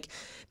there and like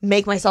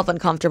make myself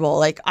uncomfortable.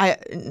 Like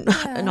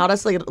not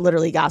us like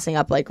literally gassing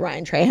up like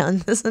Ryan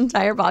Trahan this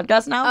entire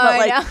podcast now, but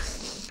like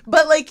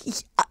but like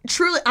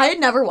truly, I had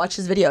never watched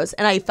his videos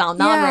and I found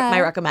that on my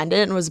recommended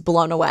and was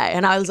blown away.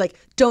 And I was like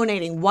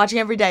donating, watching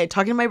every day,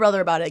 talking to my brother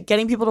about it,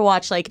 getting people to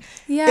watch. Like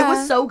it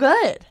was so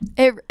good.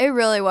 It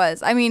really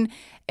was. I mean,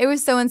 it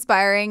was so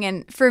inspiring.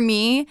 And for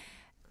me,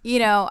 you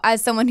know,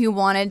 as someone who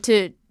wanted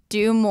to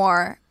do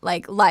more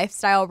like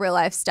lifestyle, real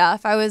life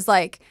stuff, I was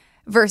like,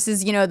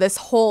 versus, you know, this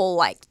whole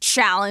like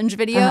challenge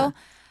video,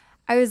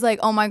 I was like,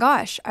 oh my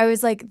gosh. I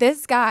was like,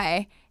 this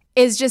guy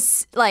is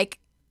just like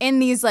in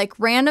these like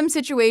random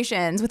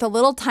situations with a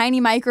little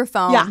tiny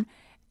microphone,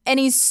 and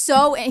he's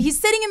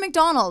sitting in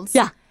McDonald's,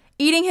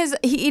 eating his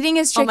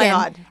chicken, oh my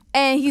God.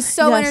 And he's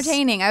so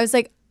entertaining. I was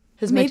like,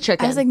 his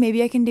McChicken. I was like,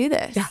 maybe I can do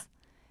this. Yeah,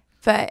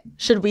 but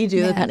should we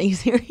do the Penny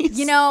series?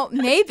 You know,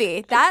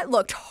 maybe that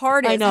looked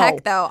hard as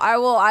heck, though. I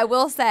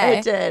will say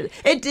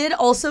it did.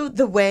 Also,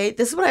 the way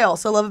this is what I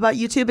also love about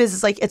YouTube is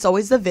it's like it's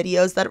always the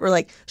videos that were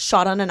like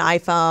shot on an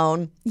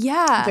iPhone,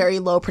 very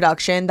low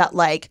production that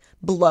like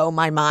blow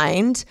my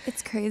mind.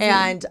 It's crazy.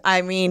 And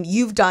I mean,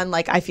 you've done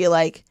like I feel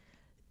like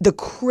the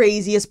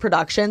craziest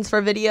productions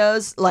for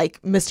videos,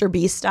 like Mr.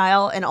 Beast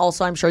style, and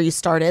also I'm sure you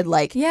started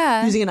like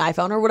using an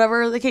iPhone or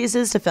whatever the case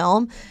is to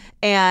film.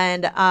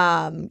 And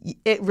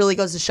it really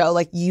goes to show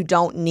like you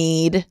don't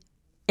need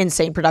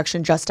insane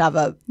production just to have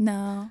a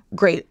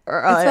great. It's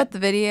about the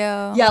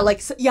video.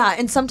 Yeah,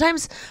 and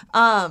sometimes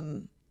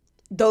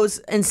those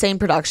insane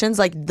productions,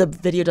 like the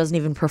video doesn't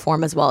even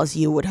perform as well as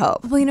you would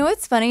hope. Well, you know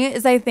what's funny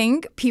is I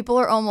think people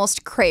are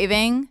almost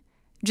craving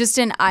just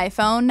an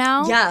iPhone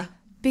now. Yeah.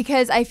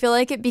 Because I feel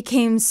like it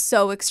became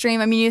so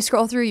extreme. I mean, you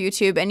scroll through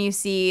YouTube and you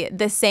see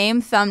the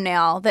same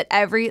thumbnail that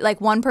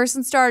one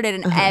person started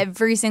and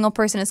every single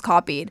person is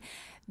copied.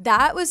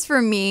 That was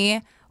for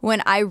me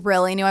when I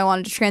really knew I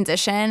wanted to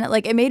transition.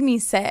 Like, it made me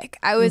sick.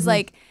 I was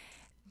like,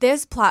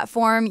 this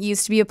platform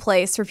used to be a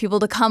place for people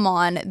to come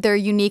on their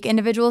unique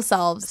individual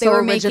selves. They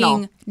were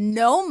making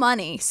no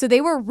money. So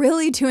they were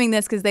really doing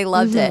this because they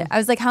loved it. I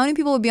was like, how many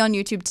people would be on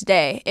YouTube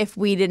today if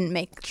we didn't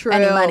make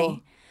any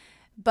money?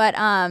 But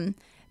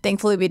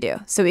thankfully we do,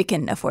 so we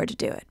can afford to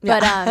do it.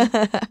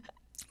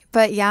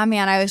 But yeah,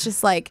 man, I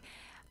was like,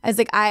 I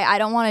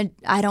don't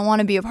want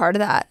to be a part of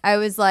that. I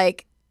was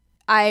like,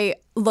 I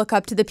look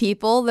up to the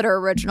people that are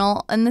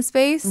original in the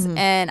space,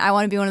 and I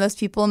want to be one of those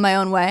people in my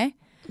own way.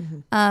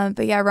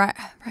 But yeah,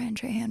 Ryan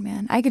Trahan,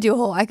 man, I could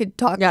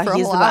talk for a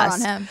whole hour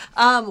on him.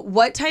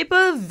 What type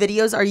of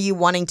videos are you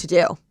wanting to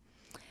do?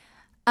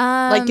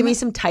 Like, give me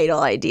some title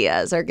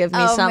ideas or give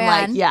me some,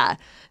 man. like,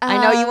 I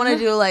know you want to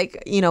do,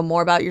 like, you know,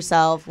 more about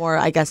yourself, more,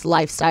 I guess,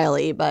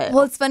 lifestyle-y, but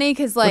Well, it's funny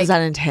because, like, what does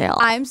that entail?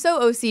 I'm so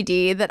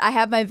OCD that I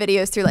have my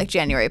videos through, like,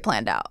 January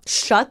planned out.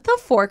 Shut the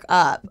fork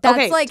up. That's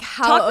okay, like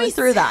how talk me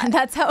through that.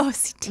 That's how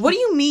OCD. What do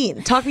you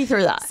mean? Talk me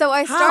through that. So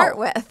I How? start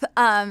with,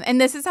 and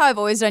this is how I've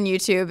always done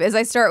YouTube, is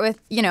I start with,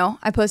 you know,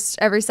 I post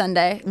every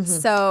Sunday.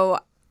 So,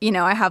 you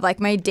know, I have, like,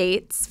 my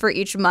dates for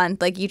each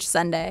month, like, each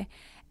Sunday.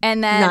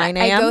 And then 9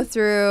 I a.m.? go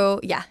through,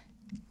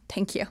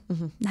 thank you,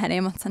 9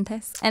 a.m. on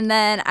Sundays. And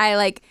then I,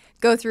 like,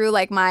 go through,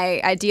 like,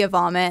 my idea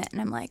vomit, and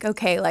I'm like,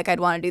 okay, like,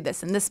 I'd want to do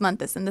this in this month,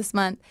 this and this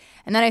month.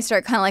 And then I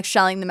start kind of, like,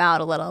 shelling them out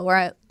a little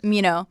where,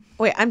 you know.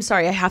 Wait, I'm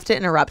sorry. I have to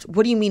interrupt.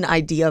 What do you mean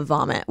idea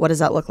vomit? What does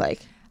that look like?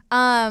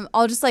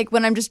 I'll just, like,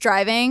 when I'm just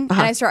driving and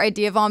I start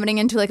idea vomiting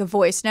into, like, a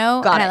voice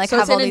note. Got and it. I, like, So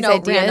have it's in all a these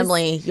note ideas.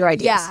 randomly, your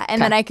ideas. Yeah, and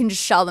Okay. then I can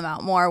just shell them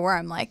out more where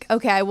I'm like,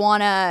 okay, I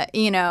want to,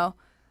 you know,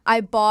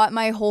 I bought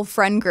my whole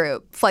friend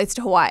group flights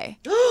to Hawaii.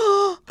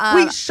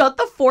 Wait, shut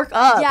the fork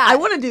up. yeah. I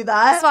want to do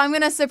that. So I'm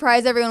going to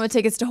surprise everyone with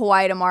tickets to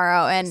Hawaii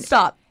tomorrow. And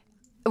Stop.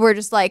 we're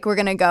just like, we're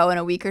going to go in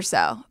a week or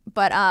so.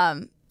 But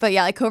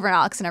yeah, like Cover and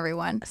Alex and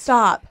everyone.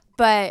 Stop.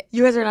 But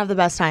You guys are going to have the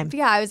best time.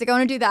 yeah, I was like, I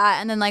want to do that.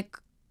 And then like,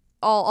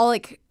 I'll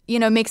like, you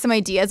know, make some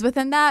ideas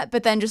within that,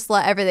 but then just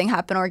let everything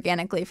happen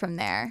organically from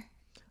there.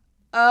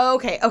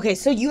 Okay. Okay.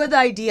 So you had the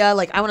idea,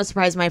 like, I want to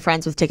surprise my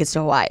friends with tickets to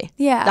Hawaii.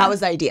 Yeah. That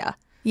was the idea.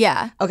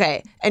 Yeah.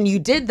 Okay. And you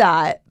did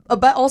that.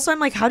 But also, I'm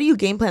like, how do you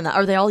game plan that?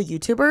 Are they all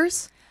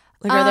YouTubers?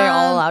 Like, are they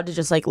all allowed to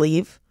just, like,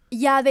 leave?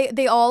 Yeah,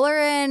 they all are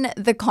in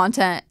the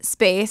content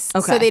space.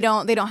 Okay. So they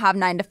don't have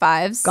 9 to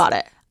 5s. Got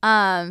it.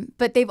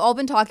 But they've all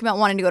been talking about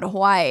wanting to go to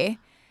Hawaii.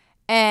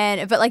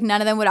 But like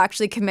none of them would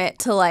actually commit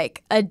to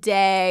like a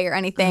day or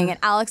anything. And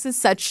Alex is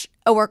such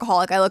a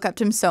workaholic. I look up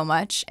to him so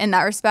much in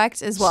that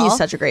respect as well. He's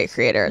such a great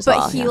creator as but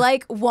well. he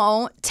like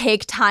won't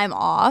take time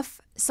off.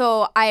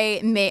 So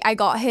I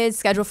got his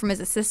schedule from his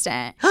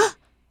assistant.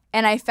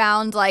 And I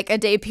found like a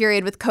day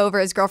period with Cover,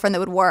 his girlfriend, that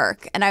would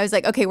work. And I was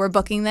like, okay, we're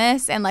booking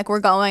this and like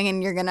we're going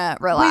and you're gonna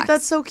relax. Wait,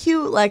 that's so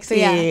cute, Lexi. So,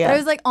 yeah. But I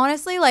was like,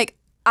 honestly, like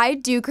I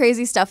do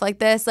crazy stuff like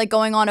this, like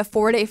going on a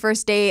 4-day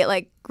first date,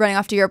 like running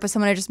off to Europe with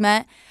someone I just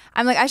met.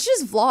 I'm like, I should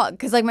just vlog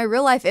because like my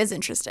real life is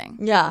interesting.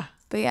 Yeah.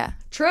 But yeah.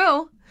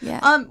 True.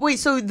 Yeah. Wait,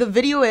 so the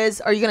video is,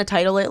 are you going to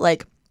title it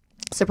like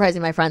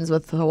surprising my friends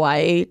with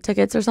Hawaii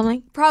tickets or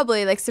something?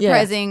 Probably like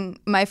surprising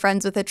my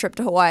friends with a trip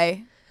to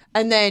Hawaii.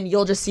 And then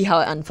you'll just see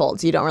how it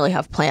unfolds. You don't really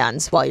have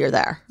plans while you're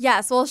there.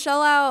 Yeah, so I'll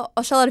shell out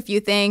a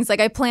few things. Like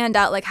I planned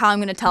out like how I'm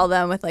gonna tell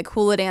them with like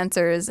hula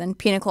dancers and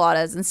pina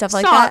coladas and stuff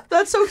like that.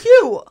 That's so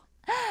cute.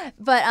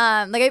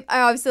 But like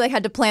I obviously like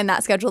had to plan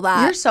that, schedule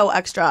that. You're so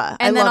extra.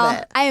 And I then love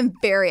it. I am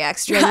very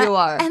extra. Yeah, you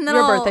are. And then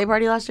Your birthday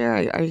party last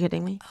year? Are you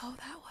kidding me? Oh,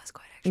 that was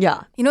quite extra.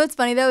 Yeah. You know what's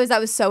funny though is that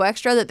was so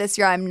extra that this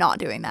year I'm not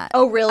doing that.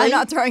 Oh, really? I'm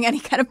not throwing any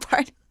kind of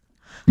party.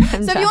 So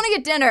if you want to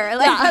get dinner,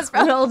 like that's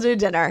probably we'll do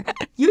dinner.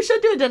 You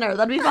should do a dinner.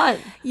 That'd be fun.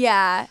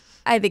 yeah.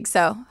 I think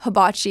so.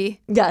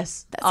 Hibachi.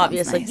 Yes, That sounds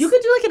obviously. nice. You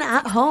could do like an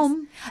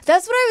at-home.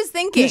 That's what I was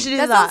thinking. You should do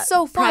that. Sounds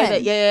so fun.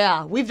 Private.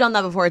 Yeah. We've done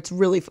that before. It's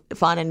really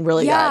fun and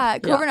really Yeah,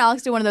 good. Cover and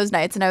Alex did one of those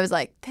nights, and I was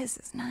like, "This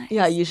is nice."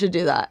 Yeah, you should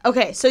do that.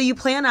 Okay, so you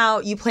planned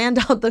out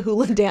the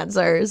hula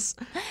dancers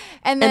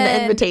and then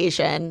the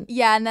invitation.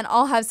 Yeah, and then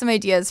I'll have some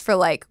ideas for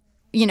like,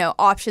 you know,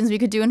 options we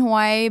could do in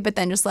Hawaii, but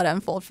then just let it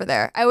unfold for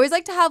there. I always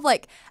like to have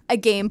like a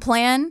game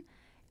plan,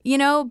 you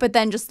know, but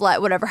then just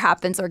let whatever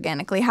happens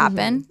organically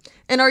happen.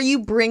 And are you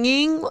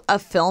bringing a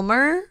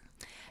filmer?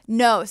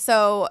 No,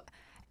 so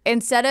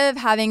instead of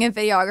having a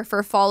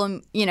videographer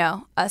follow, you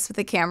know, us with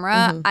the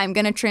camera, I'm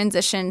going to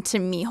transition to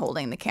me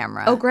holding the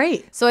camera. Oh,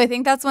 great. So I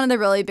think that's one of the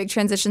really big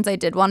transitions I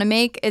did want to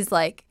make is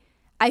like,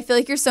 I feel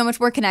like you're so much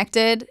more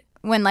connected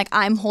when like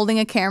I'm holding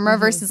a camera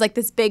versus like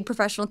this big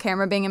professional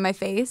camera being in my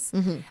face.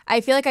 I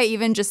feel like I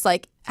even just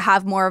like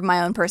have more of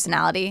my own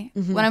personality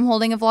when I'm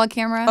holding a vlog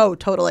camera. Oh,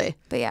 totally.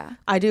 But yeah.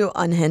 I do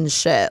unhinged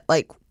shit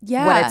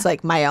when it's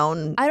like my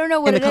own. I don't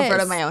know what in it the comfort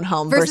is. of my own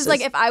home versus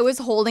like if I was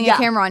holding a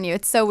camera on you.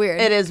 It's so weird.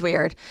 It is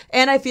weird.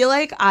 And I feel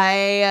like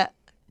I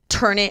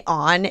turn it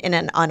on in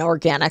an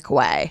unorganic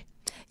way.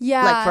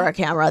 Yeah. Like for a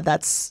camera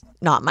that's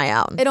not my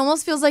own. It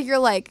almost feels like you're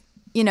like,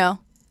 you know,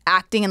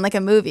 acting in like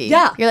a movie.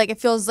 Yeah. You're like, it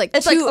feels like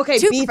It's too, like, okay,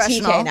 too be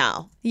professional. TK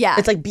now. Yeah.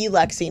 It's like be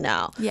Lexi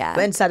now. Yeah.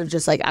 But instead of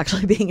just like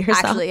actually being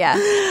yourself. Actually,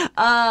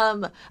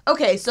 yeah.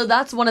 Okay, so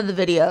that's one of the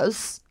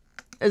videos.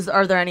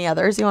 Are there any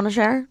others you want to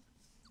share?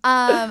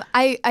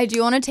 I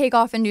do want to take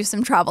off and do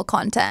some travel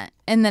content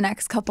in the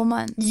next couple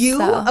months.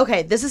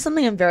 Okay, this is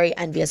something I'm very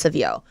envious of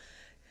you.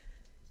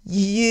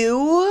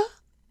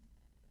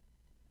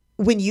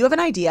 When you have an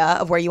idea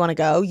of where you want to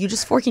go, you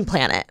just fucking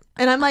plan it.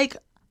 And I'm like,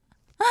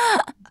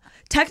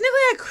 technically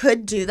I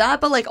could do that,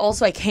 but like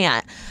also I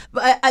can't.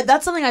 But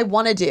that's something I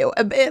want to do.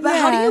 But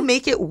how do you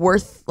make it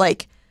worth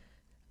like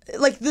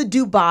the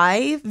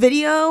Dubai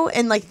video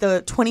and like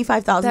the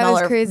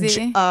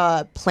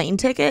 $25,000 plane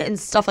ticket and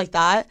stuff like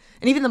that,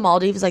 and even the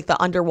Maldives, like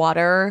the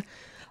underwater,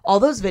 all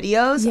those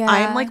videos, Yeah.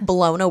 I'm like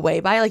blown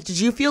away by. Like, did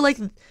you feel like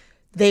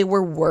they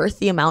were worth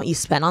the amount you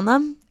spent on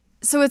them?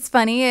 So what's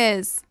funny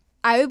is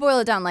I would boil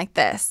it down like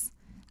this.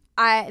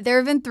 There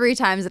have been 3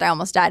 times that I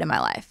almost died in my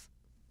life.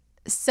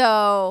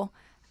 So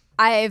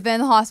I've been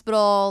in the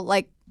hospital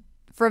like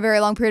for a very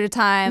long period of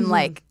time.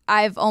 Like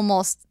I've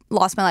almost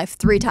lost my life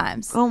 3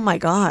 times. Oh my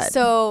God.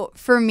 So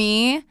for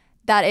me,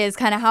 that is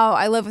kind of how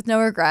I live with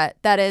no regret.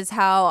 That is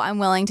how I'm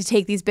willing to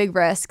take these big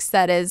risks.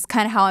 That is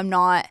kind of how I'm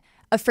not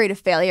afraid of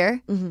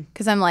failure.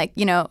 Because I'm like,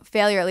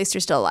 failure, at least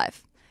you're still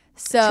alive.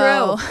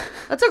 So True.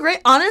 That's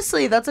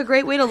a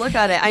great way to look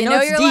at it. I know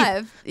it's you're deep,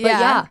 alive. but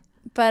yeah.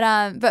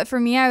 But for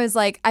me, I was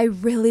like, I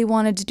really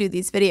wanted to do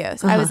these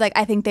videos. I was like,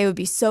 I think they would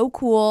be so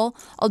cool.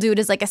 I'll do it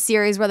as like a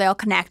series where they all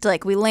connect.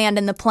 Like we land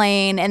in the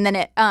plane and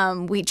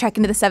then we check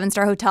into the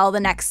 7-star hotel. The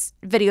next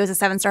video is a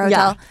 7-star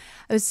hotel. Yeah.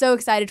 I was so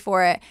excited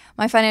for it.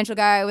 My financial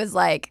guy was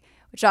like,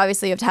 which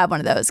obviously you have to have one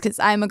of those because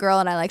I'm a girl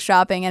and I like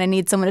shopping and I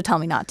need someone to tell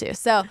me not to.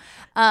 So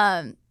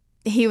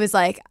he was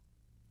like,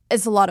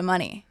 it's a lot of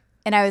money.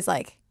 And I was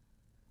like,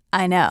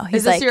 I know. He's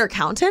Is this like, your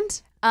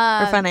accountant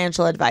or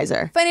financial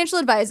advisor? Financial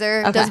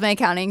advisor does my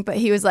accounting, but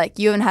he was like,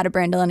 you haven't had a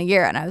brand deal in a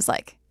year. And I was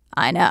like,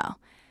 I know.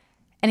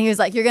 And he was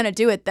like, you're going to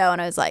do it though.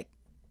 And I was like,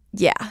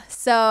 yeah.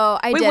 So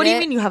I did it. Wait, what do you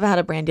mean you haven't had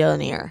a brand deal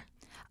in a year?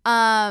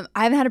 I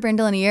haven't had a brand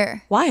deal in a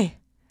year. Why?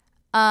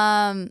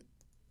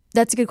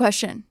 That's a good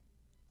question.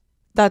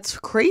 That's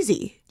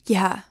crazy.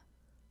 Yeah.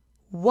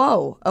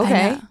 Whoa.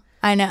 Okay.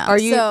 I know. Are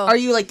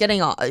you like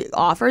getting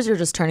offers or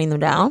just turning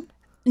them down?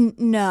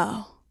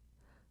 No.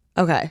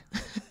 Okay.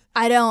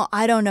 I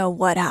don't know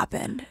what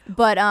happened,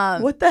 but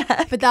what the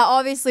heck? But that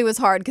obviously was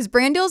hard because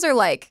brand deals are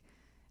like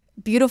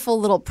beautiful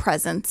little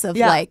presents of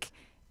like,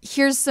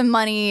 here's some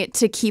money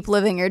to keep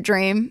living your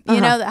dream.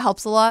 You know, that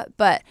helps a lot.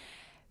 But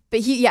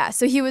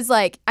so he was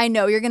like, I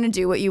know you're gonna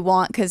do what you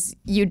want because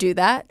you do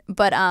that,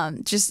 but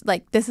just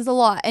like this is a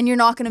lot, and you're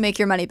not gonna make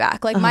your money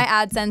back. Like my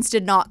AdSense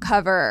did not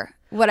cover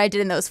what I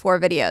did in those 4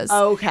 videos.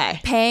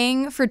 Okay.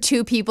 Paying for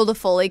 2 people to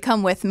fully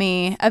come with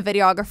me, a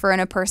videographer and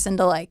a person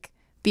to like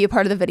be a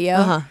part of the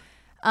video.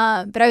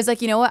 But I was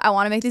like, you know what? I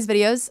want to make these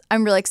videos.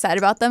 I'm really excited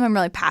about them. I'm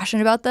really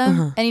passionate about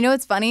them. And you know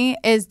what's funny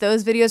is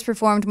those videos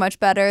performed much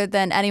better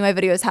than any of my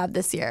videos have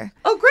this year.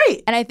 Oh,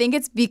 great. And I think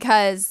it's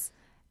because,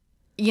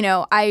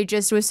 I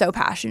just was so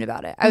passionate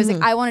about it. I was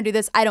like, I want to do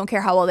this. I don't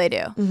care how well they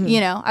do.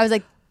 I was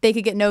like, they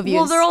could get no views.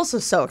 Well, they're also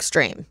so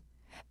extreme.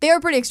 They were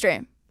pretty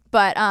extreme.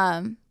 But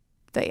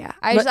yeah,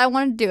 I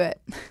wanted to do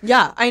it.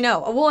 Yeah, I know.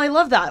 Well, I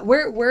love that.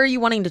 Where are you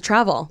wanting to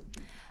travel?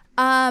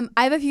 I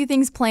have a few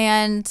things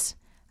planned.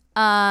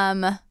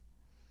 I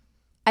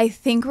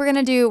think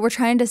we're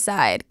trying to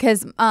decide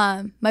because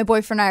my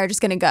boyfriend and I are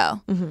just gonna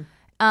go.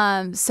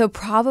 So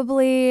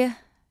probably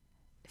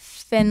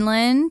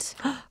Finland.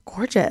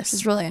 Gorgeous. Which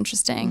is really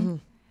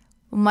interesting.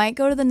 We might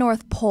go to the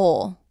North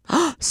Pole.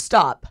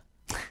 Stop.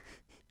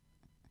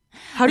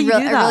 How do you do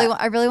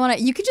that? I really want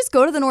to. You could just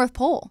go to the North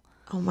Pole.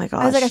 Oh my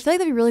gosh. I was like, I feel like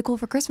that'd be really cool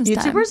for Christmas time.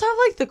 YouTubers have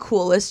like the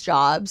coolest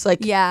jobs.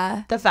 Like,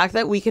 yeah. The fact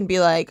that we can be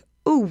like,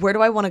 ooh, where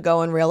do I want to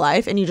go in real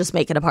life? And you just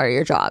make it a part of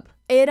your job.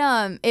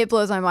 It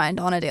blows my mind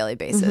on a daily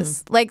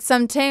basis. Like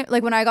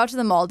like when I got to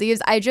the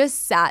Maldives, I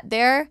just sat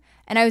there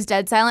and I was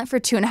dead silent for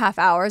 2.5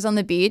 hours on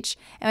the beach.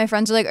 And my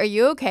friends were like, are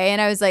you okay?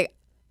 And I was like,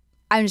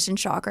 I'm just in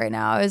shock right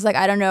now. I was like,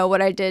 I don't know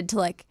what I did to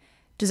like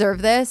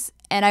deserve this.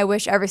 And I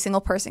wish every single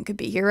person could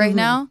be here right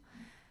now.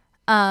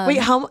 Wait,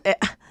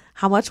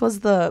 how much was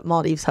the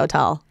Maldives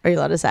hotel? Are you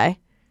allowed to say?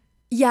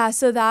 Yeah,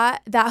 so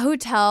that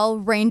hotel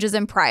ranges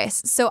in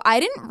price. So I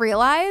didn't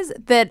realize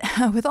that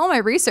with all my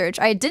research,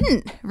 I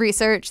didn't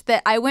research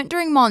that I went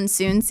during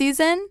monsoon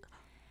season.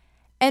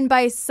 And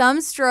by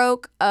some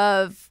stroke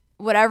of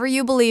whatever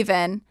you believe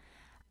in,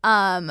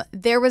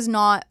 there was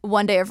not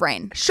one day of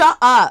rain. Shut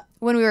up.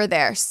 When we were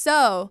there.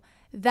 So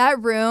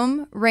that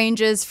room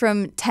ranges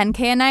from $10K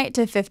a night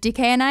to $50K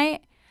a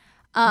night.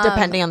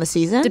 Depending on the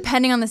season?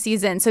 Depending on the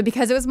season. So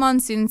because it was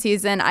monsoon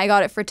season, I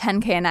got it for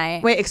 $10K a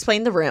night. Wait,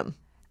 explain the room.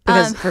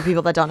 Because for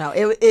people that don't know,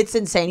 it's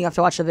insane. You have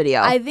to watch the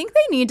video. I think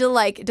they need to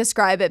like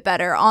describe it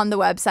better on the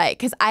website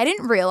because I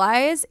didn't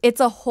realize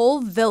it's a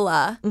whole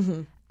villa.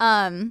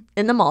 In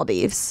the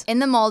Maldives. In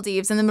the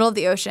Maldives, in the middle of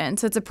the ocean.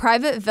 So it's a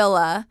private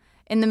villa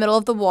in the middle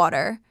of the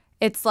water.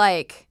 It's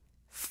like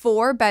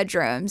 4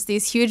 bedrooms,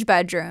 these huge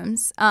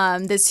bedrooms,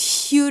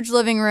 this huge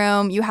living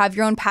room. You have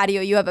your own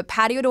patio. You have a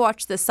patio to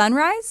watch the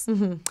sunrise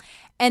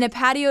and a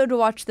patio to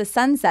watch the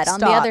sunset on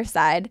the other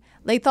side.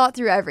 They thought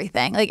through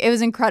everything. Like it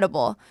was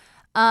incredible.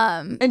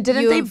 And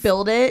didn't they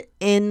build it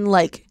in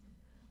like,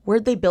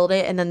 where'd they build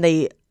it? And then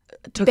they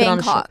took it on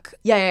Bangkok.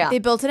 Yeah. They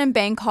built it in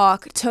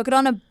Bangkok, took it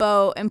on a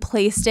boat and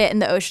placed it in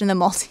the ocean in the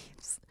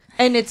Maldives.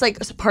 And it's like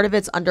part of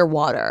it's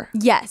underwater.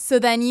 Yes. So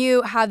then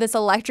you have this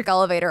electric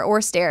elevator or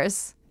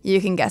stairs.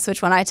 You can guess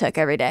which one I took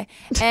every day.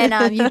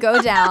 And you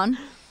go down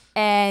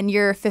and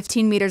you're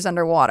 15 meters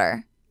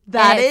underwater.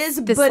 That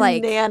is this,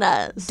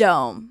 bananas. Like,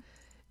 dome.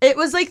 It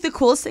was like the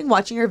coolest thing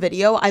watching your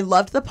video. I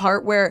loved the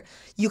part where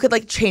you could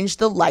like change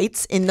the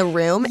lights in the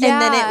room and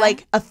then it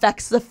like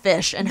affects the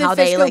fish and how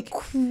fish they go like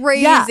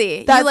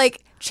crazy. Yeah, you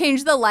like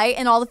change the light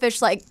and all the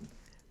fish like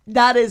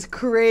That is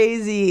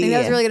crazy. I think that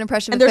was a really good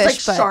impression and of there's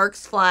fish, like but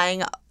sharks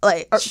flying,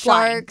 like or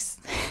sharks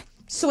flying,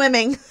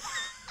 swimming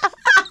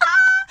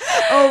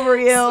over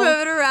you,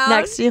 swimming around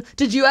next to you.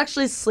 Did you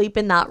actually sleep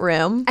in that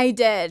room? I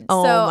did.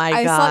 Oh so my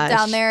I gosh. slept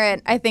down there,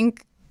 and I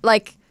think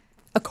like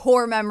a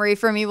core memory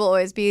for me will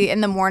always be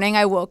in the morning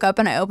I woke up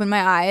and I opened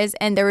my eyes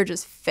and there were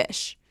just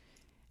fish.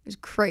 It was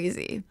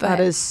crazy. But That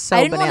is so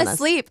I didn't want to bananas.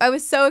 sleep. I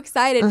was so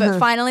excited, but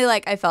finally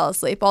like I fell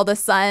asleep. All the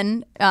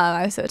sun,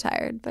 I was so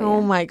tired. But Oh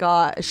yeah. my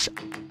gosh.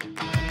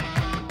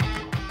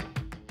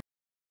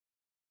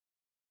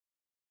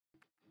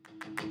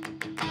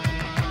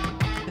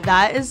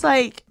 That is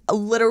like a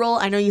literal,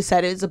 I know you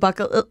said it's a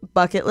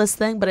bucket list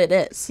thing, but it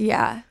is.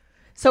 Yeah.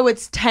 So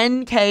it's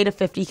 $10K to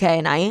 $50K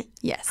a night?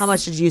 Yes. How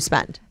much did you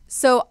spend?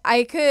 So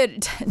I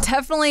could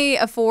definitely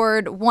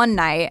afford one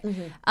night.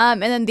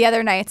 And then the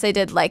other nights I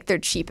did like their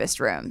cheapest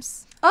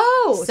rooms.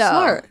 Oh, So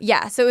smart.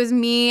 yeah, so it was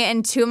me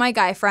and two of my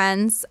guy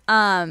friends,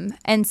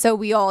 and so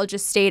we all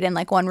just stayed in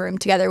like one room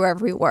together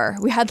wherever we were.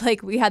 We had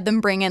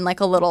them bring in like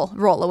a little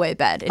rollaway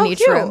bed in each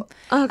cute. room.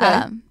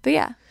 Okay. But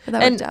yeah,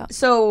 that And worked out.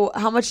 so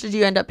how much did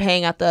you end up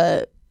paying at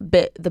the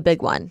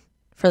big one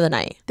for the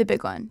night? The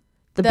big one,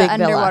 The big villa.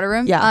 underwater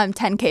room. Yeah.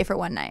 $10K for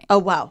one night. Oh,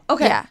 wow.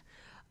 Okay. Yeah,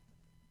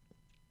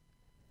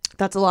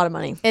 That's a lot of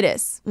money it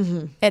is.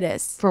 It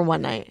is. for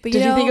one night. But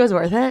Did you you think know- it was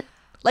worth it?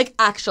 Like,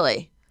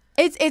 actually.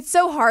 It's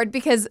so hard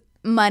because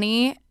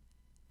money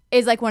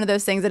is like one of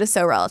those things that is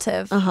so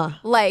relative.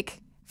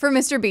 Like for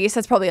Mr. Beast,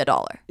 that's probably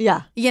 $1.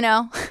 Yeah. You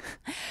know,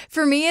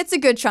 for me, it's a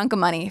good chunk of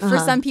money. For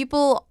some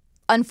people,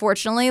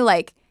 unfortunately,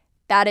 like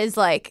that is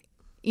like,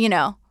 you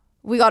know,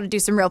 we got to do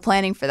some real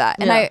planning for that.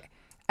 And Yeah.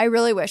 I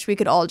really wish we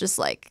could all just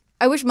like,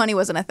 I wish money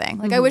wasn't a thing.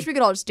 Like I wish we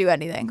could all just do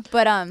anything.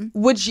 But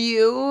Would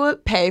you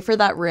pay for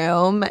that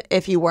room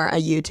if you weren't a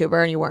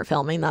YouTuber and you weren't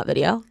filming that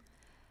video?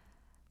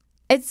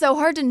 it's so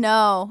hard to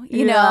know.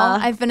 You know, Yeah.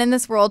 I've been in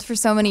this world for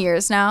so many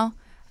years now.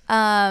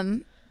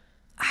 Man,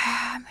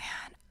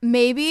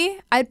 maybe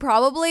I'd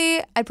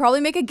probably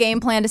make a game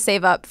plan to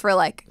save up for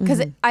like,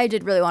 because I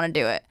did really want to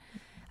do it.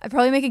 I'd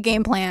probably make a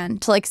game plan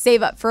to like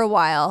save up for a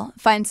while,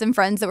 find some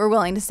friends that were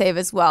willing to save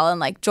as well, and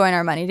like join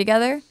our money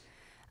together.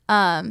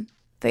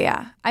 But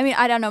yeah, I mean,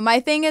 I don't know. My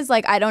thing is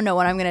like, I don't know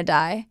when I'm gonna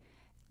die.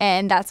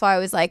 And that's why I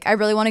was like, I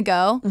really want to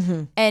go.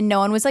 And no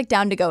one was like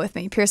down to go with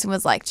me. Pearson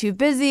was like too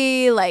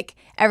busy. Like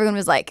everyone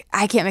was like,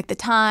 I can't make the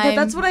time.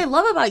 But that's what I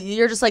love about you.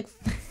 You're just like,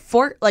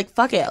 fuck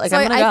it. Like, So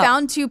I'm gonna I go.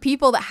 found two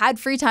people that had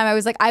free time. I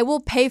was like, I will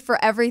pay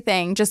for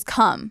everything. Just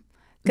come.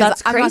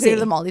 That's I'm not going to crazy. go to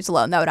the Maldives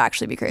alone. That would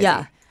actually be crazy.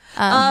 Yeah.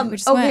 We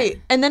just went.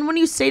 Okay. And then when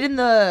you stayed in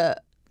the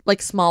like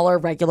smaller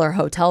regular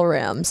hotel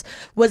rooms,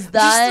 was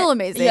that still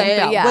amazing,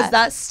 Yeah. but yeah. Was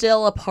that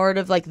still a part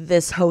of like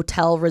this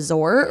hotel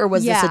resort, or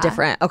was this a Yeah.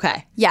 different?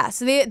 Okay. Yeah.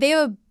 So they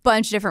have a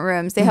bunch of different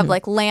rooms. They have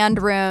like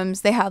land rooms.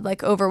 They have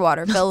like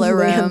overwater villa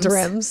rooms. Land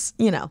rooms,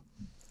 you know.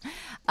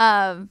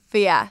 But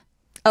yeah.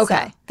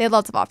 Okay. So they had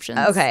lots of options.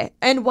 Okay.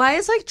 And why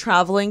is like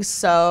traveling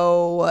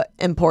so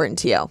important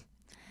to you?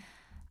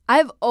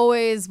 I've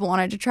always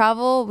wanted to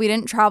travel. We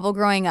didn't travel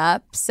growing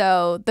up.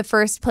 So the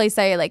first place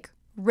I like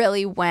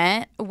really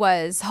went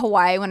was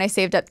Hawaii when I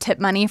saved up tip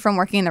money from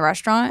working in the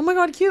restaurant. Oh my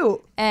God,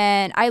 cute.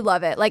 And I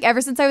love it. Like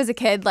ever since I was a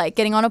kid, like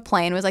getting on a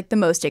plane was like the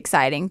most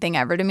exciting thing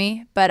ever to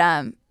me. But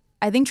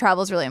I think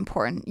travel is really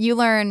important. You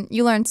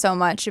learn so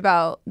much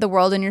about the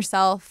world and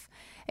yourself,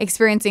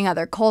 experiencing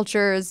other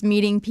cultures,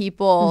 meeting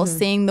people,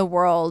 seeing the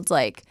world,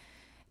 like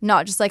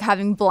not just like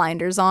having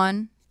blinders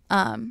on.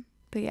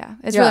 But yeah,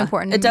 it's really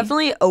important to It me.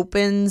 definitely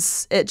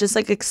opens. It just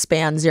like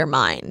expands your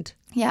mind.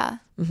 Yeah.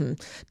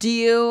 Do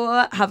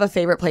you have a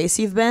favorite place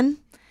you've been?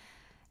 Because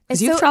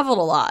It's you've so- traveled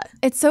a lot.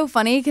 It's so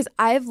funny because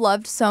I've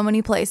loved so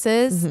many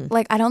places.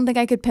 Like, I don't think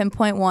I could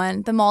pinpoint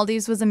one. The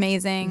Maldives was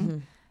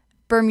amazing.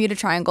 Bermuda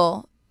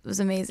Triangle was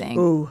amazing.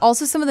 Ooh.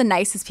 Also, some of the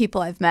nicest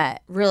people I've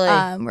met Really?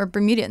 were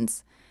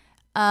Bermudians.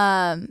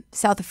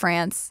 South of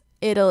France,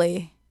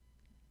 Italy.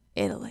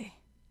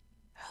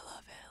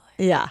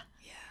 Yeah.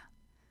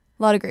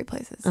 A lot of great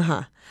places.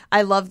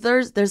 I love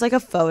there's like a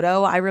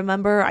photo I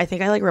remember. I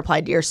think I like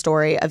replied to your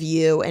story of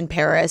you in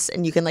Paris,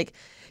 and you can like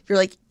you're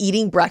like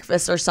eating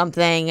breakfast or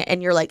something,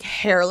 and your like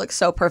hair looks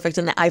so perfect,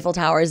 and the Eiffel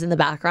Tower is in the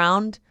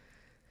background.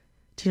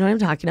 Do you know what I'm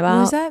talking about?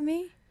 Was that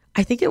me?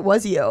 I think it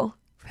was you.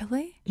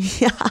 Really?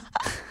 Yeah.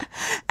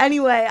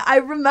 Anyway, I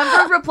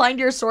remember replying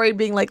to your story and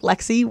being like,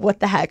 Lexi, what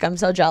the heck? I'm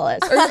so jealous.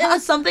 Or it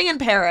was something in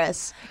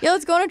Paris. Yeah,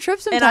 let's go on a trip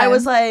sometime. And I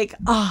was like,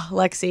 oh,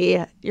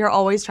 Lexi, you're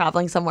always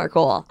traveling somewhere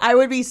cool. I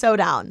would be so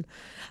down.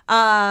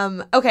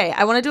 Okay,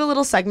 I want to do a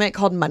little segment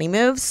called Money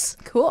Moves.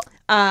 cool.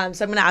 So I'm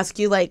going to ask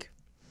you like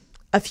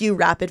a few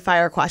rapid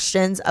fire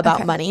questions about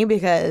Okay. money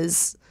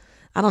because,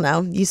 I don't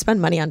know, you spend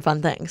money on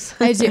fun things.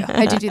 I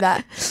do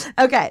that.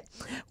 Okay.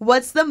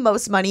 What's the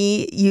most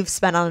money you've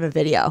spent on a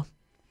video?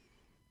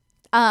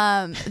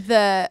 So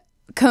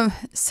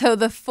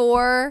the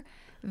 4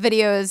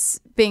 videos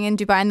being in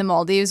Dubai and the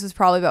Maldives was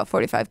probably about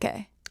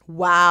 $45K.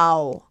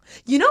 Wow.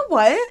 You know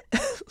what?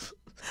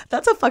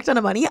 That's a fuck ton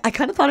of money. I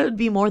kind of thought it would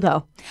be more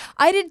though.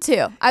 I did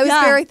too. I was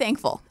very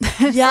thankful.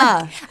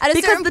 Yeah. At a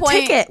because certain the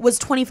point, ticket was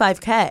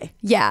 $25K.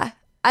 Yeah.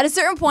 At a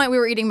certain point, we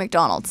were eating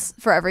McDonald's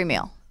for every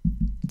meal,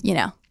 you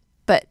know.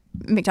 But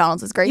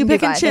McDonald's is great. You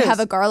pick and choose. They have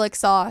a garlic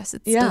sauce.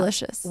 It's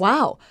delicious.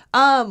 Wow.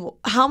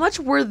 How much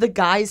were the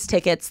guys'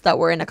 tickets that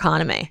were in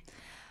economy?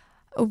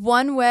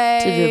 One way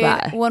to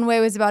Dubai. One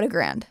way was about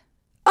 $1,000.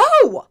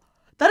 Oh,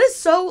 that is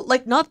so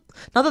like not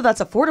that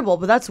that's affordable,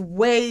 but that's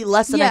way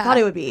less than I thought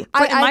it would be. In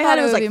my head,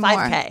 it was like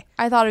 $5K.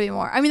 I thought it'd be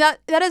more. I mean,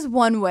 that is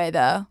one way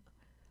though.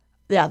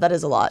 Yeah, that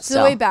is a lot. So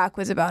the way back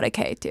was about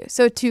 $1K too.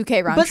 So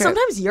 $2K round but trip. But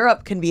sometimes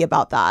Europe can be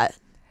about that.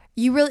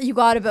 You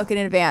got to book in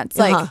advance.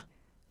 Like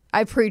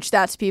I preach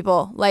that to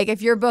people. Like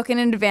if you're booking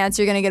in advance,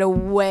 you're gonna get a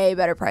way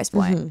better price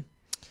point. Mm-hmm.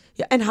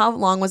 Yeah. And how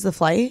long was the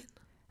flight?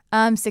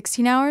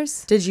 16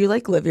 hours. Did you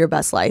like live your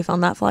best life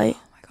on that flight?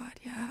 Oh my God,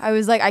 yeah. I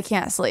was like, I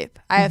can't sleep.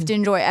 I have to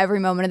enjoy every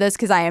moment of this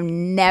because I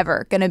am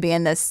never gonna be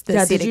in this seat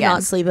again. Did you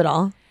not sleep at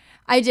all?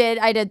 I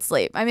did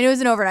sleep. I mean, it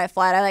was an overnight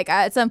flight.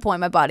 At some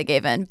point my body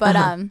gave in. But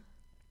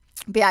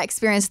yeah, I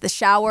experienced the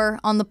shower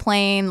on the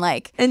plane.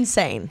 Like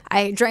insane.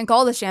 I drank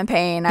all the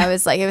champagne. I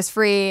was like, it was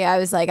free. I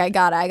was like, I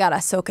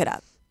gotta soak it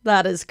up.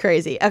 That is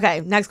crazy. Okay,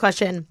 next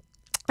question.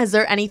 Is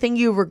there anything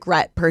you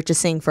regret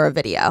purchasing for a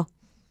video?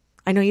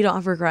 I know you don't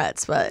have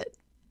regrets, but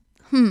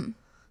oh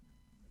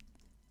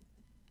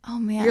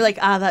man, you're like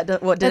that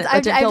didn't feel worth it. I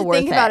have to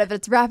think about it, but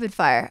it's rapid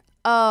fire.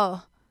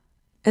 Oh,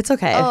 it's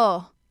okay.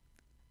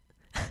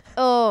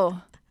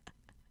 Oh,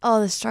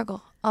 the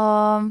struggle.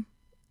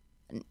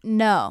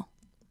 No,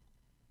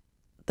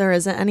 there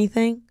isn't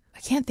anything. I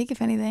can't think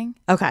of anything.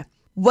 Okay,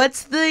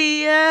 what's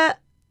the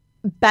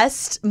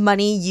best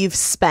money you've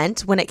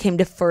spent when it came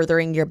to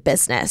furthering your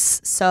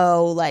business?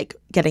 So like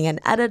getting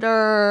an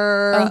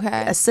editor,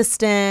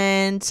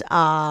 assistant,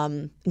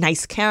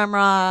 nice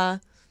camera.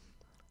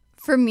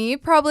 For me,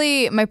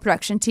 probably my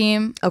production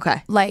team.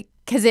 Okay. Like,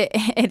 because it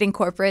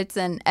incorporates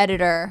an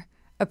editor,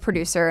 a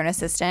producer, an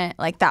assistant,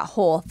 like that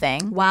whole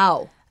thing.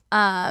 Wow.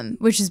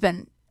 Which has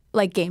been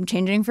like game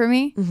changing for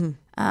me.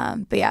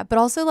 But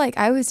also like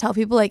I always tell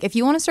people like if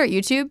you want to start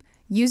YouTube,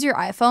 use your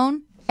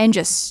iPhone and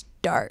just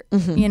start,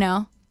 you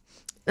know?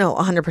 No,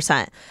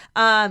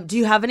 100%. Do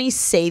you have any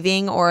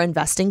saving or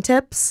investing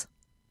tips?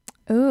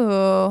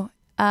 Ooh,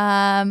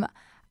 I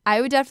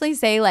would definitely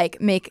say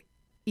like make,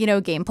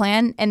 game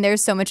plan. And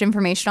there's so much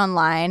information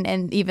online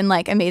and even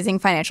like amazing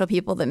financial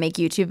people that make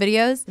YouTube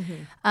videos.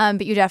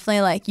 But you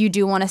definitely you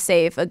do want to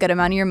save a good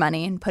amount of your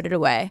money and put it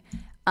away.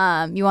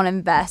 You want to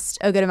invest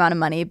a good amount of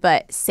money,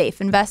 but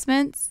safe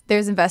investments.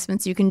 There's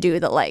investments you can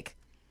do that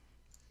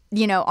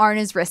aren't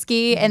as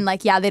risky and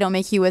they don't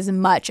make you as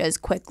much as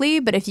quickly,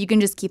 but if you can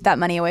just keep that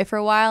money away for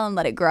a while and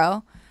let it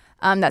grow,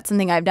 that's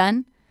something I've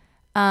done.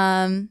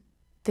 But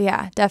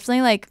yeah,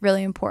 definitely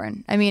really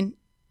important. I mean,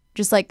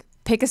 just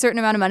pick a certain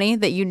amount of money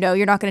that you're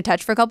not going to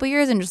touch for a couple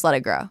years and just let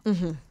it grow.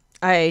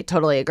 I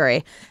totally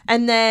agree.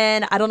 And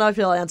then I don't know if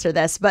you'll answer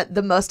this, but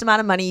the most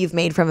amount of money you've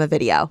made from a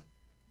video.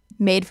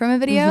 Made from a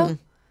video?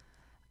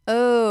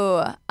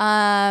 Oh,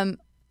 I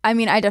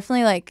mean, I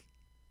definitely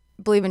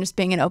believe in just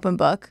being an open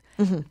book.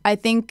 I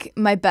think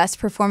my best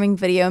performing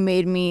video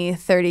made me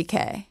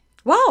 $30K.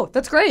 Wow,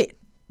 that's great.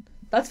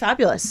 That's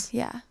fabulous.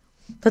 Yeah.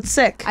 That's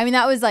sick. I mean,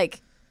 that was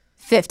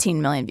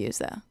 15 million views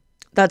though.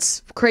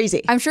 That's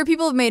crazy. I'm sure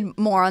people have made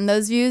more on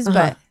those views,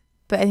 but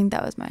I think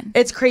that was mine.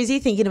 It's crazy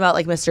thinking about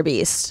Mr.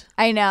 Beast.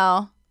 I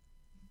know.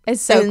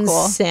 It's so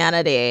cool.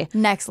 Insanity.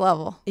 Next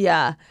level.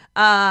 Yeah.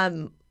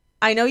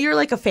 I know you're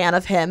a fan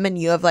of him and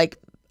you have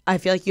I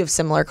feel like you have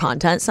similar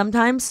content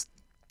sometimes.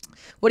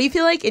 What do you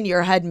feel like in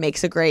your head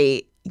makes a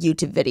great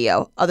YouTube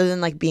video other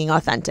than being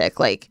authentic?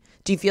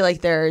 Do you feel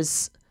like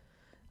there's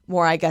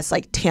more, I guess,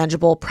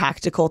 tangible,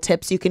 practical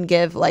tips you can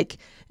give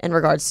in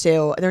regards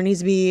to there needs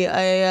to be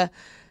a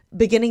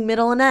beginning,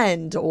 middle, and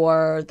end,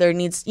 or there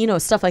needs,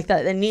 stuff like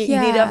that. You need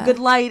to have good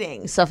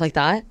lighting, stuff like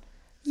that.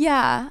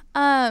 Yeah.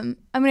 I mean,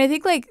 I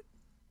think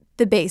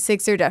the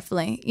basics are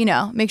definitely,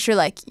 make sure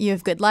you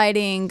have good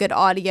lighting, good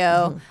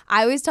audio.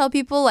 I always tell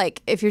people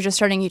if you're just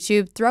starting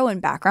YouTube, throw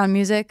in background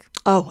music.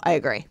 Oh, I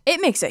agree. It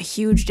makes a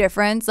huge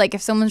difference.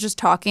 If someone's just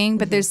talking,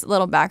 but there's a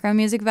little background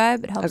music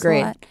vibe, it helps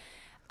a lot.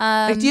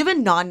 Do you have a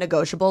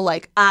non-negotiable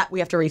we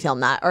have to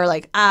refilm that, or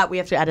we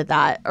have to edit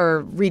that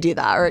or redo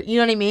that, or you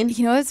know what I mean?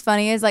 You know what's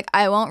funny is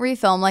I won't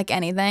refilm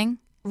anything.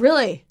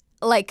 Really?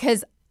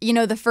 Because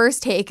the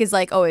first take is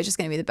always just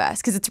gonna be the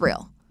best because it's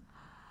real.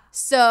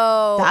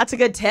 So that's a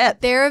good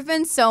tip. There have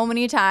been so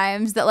many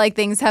times that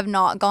things have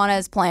not gone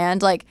as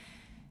planned,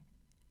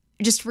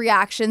 just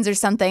reactions or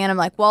something, and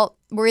I'm well,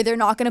 we're either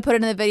not going to put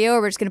it in the video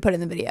or we're just going to put it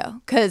in the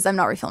video because I'm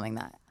not refilming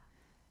that.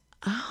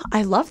 Oh,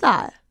 I love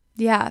that.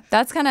 Yeah,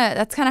 that's kind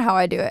of how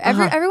I do it.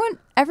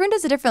 Everyone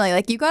does it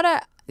differently. You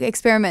gotta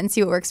experiment and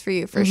see what works for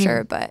you for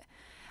sure. But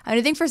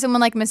I think for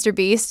someone like Mr.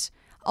 Beast,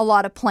 a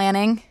lot of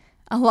planning,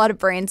 a lot of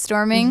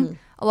brainstorming.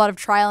 A lot of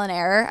trial and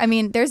error. I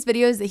mean, there's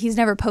videos that he's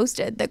never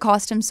posted that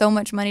cost him so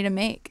much money to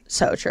make.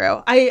 So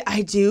true.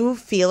 I do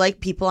feel like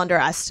people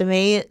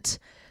underestimate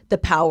the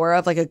power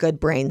of like a good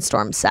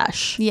brainstorm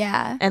sesh.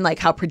 Yeah. And like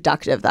how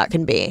productive that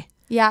can be.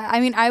 Yeah. I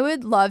mean, I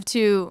would love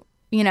to,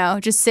 you know,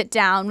 just sit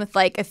down with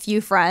like a few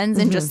friends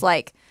and just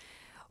like,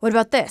 what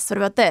about this? What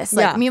about this?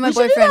 Like me and my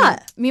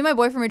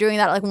boyfriend were doing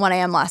that at like 1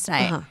 a.m. last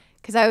night.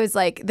 Because I was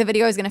like, the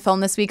video I was going to film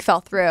this week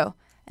fell through.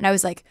 And I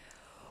was like,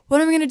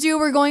 what am I going to do?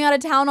 We're going out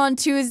of town on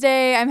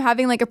Tuesday. I'm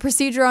having like a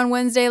procedure on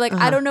Wednesday. Like,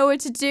 I don't know what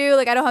to do.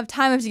 Like, I don't have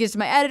time. I have to get it to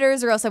my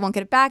editors or else I won't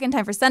get it back in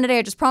time for Sunday.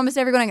 I just promised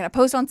everyone I'm going to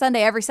post on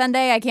Sunday every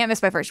Sunday. I can't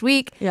miss my first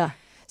week. Yeah.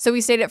 So we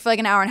stayed up for like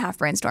an hour and a half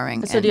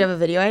brainstorming. So do you have a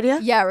video idea?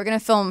 Yeah, we're going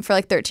to film for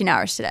like 13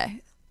 hours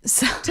today.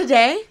 So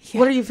today? Yeah.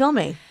 What are you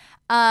filming?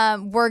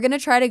 We're going to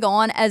try to go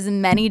on as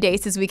many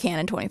dates as we can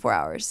in 24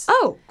 hours.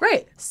 Oh,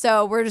 great.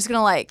 So we're just going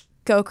to like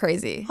go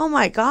crazy. Oh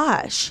my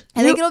gosh.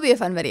 I think it'll be a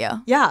fun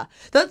video. Yeah.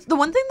 The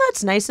one thing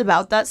that's nice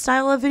about that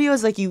style of video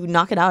is like you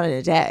knock it out in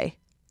a day.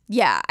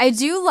 Yeah. I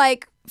do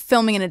like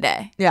filming in a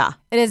day. Yeah.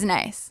 It is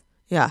nice.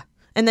 Yeah.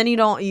 And then you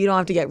don't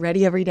have to get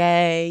ready every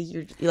day.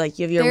 You're like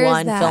you have your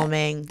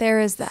filming. There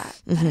is that.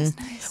 That is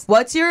nice.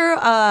 What's your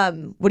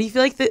what do you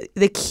feel like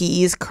the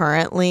keys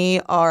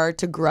currently are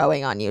to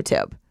growing on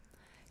YouTube?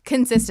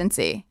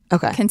 Consistency.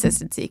 Okay.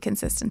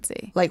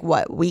 Consistency. Like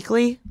what?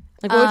 Weekly?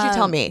 Like what would you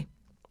tell me?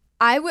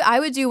 I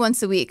would do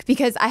once a week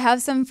because I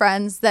have some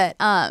friends that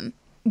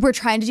were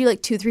trying to do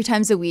like 2-3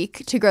 times a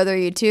week to grow their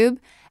YouTube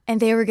and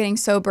they were getting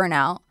so burnt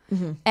out.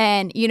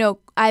 And, you know,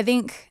 I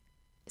think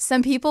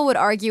some people would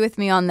argue with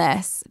me on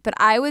this, but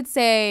I would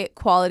say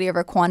quality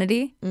over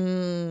quantity.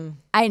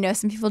 I know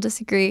some people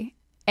disagree.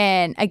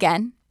 And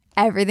again,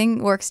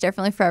 everything works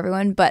differently for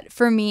everyone. But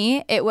for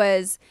me, it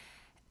was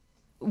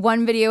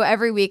one video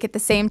every week at the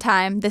same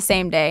time, the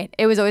same day.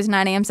 It was always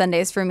 9 a.m.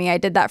 Sundays for me. I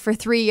did that for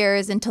 3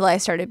 years until I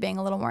started being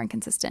a little more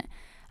inconsistent.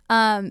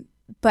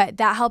 But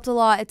that helped a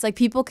lot. It's like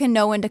people can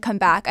know when to come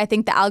back. I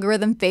think the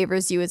algorithm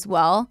favors you as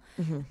well.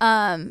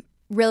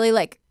 Really,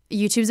 like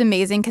YouTube's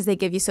amazing because they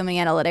give you so many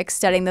analytics,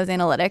 studying those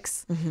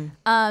analytics,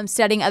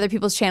 studying other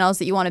people's channels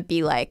that you want to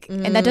be like.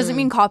 And that doesn't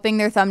mean copying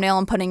their thumbnail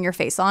and putting your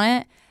face on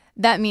it.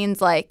 That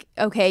means like,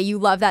 okay, you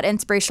love that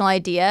inspirational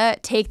idea.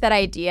 Take that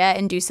idea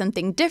and do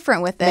something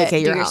different with it. Make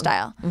it your own.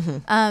 Style.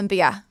 But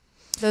yeah,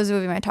 those would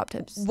be my top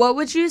tips. What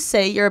would you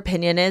say your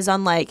opinion is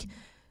on like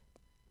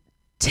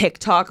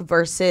TikTok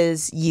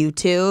versus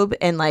YouTube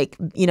and like,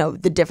 you know,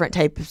 the different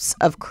types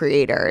of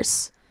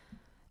creators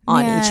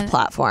on each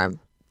platform?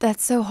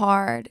 That's so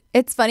hard.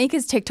 It's funny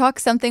because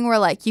TikTok's something where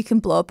like you can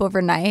blow up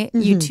overnight.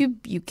 YouTube,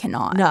 you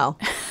cannot. No.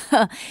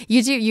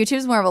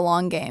 YouTube's more of a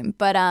long game.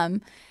 But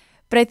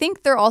I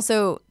think they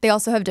also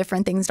have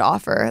different things to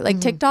offer. Like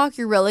TikTok,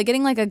 you're really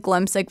getting like a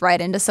glimpse like right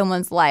into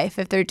someone's life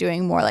if they're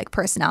doing more like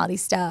personality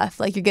stuff.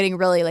 Like you're getting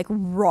really like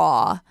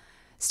raw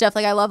stuff.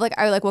 Like I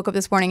woke up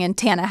this morning and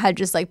Tana had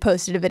just like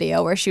posted a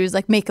video where she was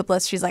like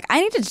makeupless. She's like, I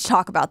needed to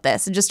talk about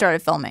this and just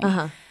started filming.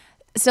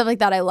 Stuff like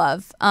that I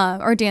love.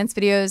 Or dance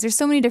videos. There's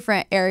so many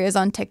different areas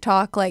on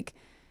TikTok. Like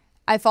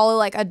I follow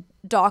like a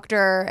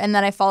doctor and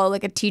then I follow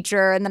like a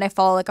teacher and then I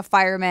follow like a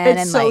fireman.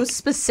 It's and so like,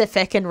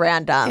 specific and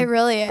random. It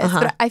really is.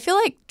 But I feel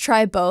like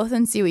try both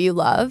and see what you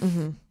love.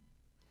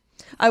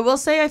 I will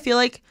say I feel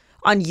like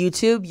on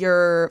YouTube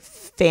your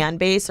fan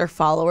base or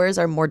followers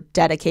are more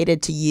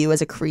dedicated to you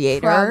as a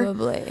creator.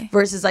 Probably.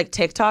 Versus like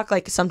TikTok,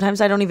 like sometimes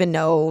I don't even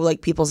know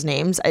like people's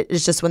names.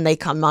 It's just when they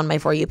come on my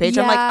For You page,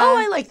 I'm like, oh,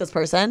 I like this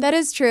person. That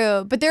is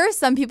true. But there are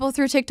some people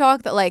through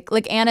TikTok that like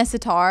Anna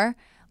Sitar,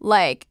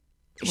 like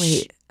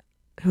wait.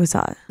 Who's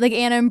that? Like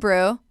Anna and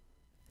Brew,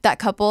 that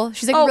couple.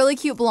 She's like a really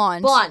cute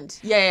blonde.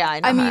 Yeah, I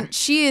know I her. mean,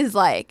 she is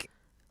like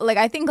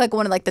I think like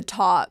one of like the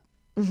top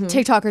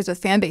TikTokers with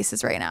fan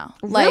bases right now.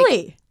 Like,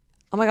 really?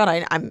 Oh my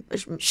God,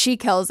 she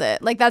kills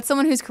it. Like that's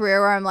someone whose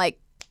career where I'm like,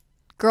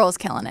 girl's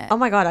killing it. Oh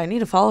my God, I need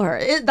to follow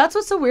her. That's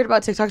what's so weird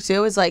about TikTok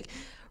too is like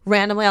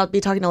randomly I'll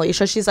be talking to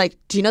Alicia. She's like,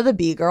 do you know the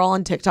B girl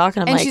on TikTok?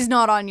 And I'm like, she's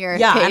not on your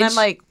page. And I'm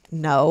like,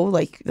 no,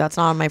 like that's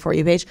not on my For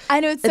You page. I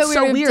know it's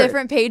so weird.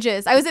 Different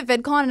pages. I was at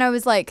VidCon and I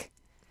was like,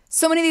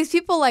 so many of these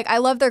people, like, I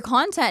love their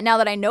content now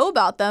that I know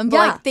about them, but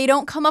like they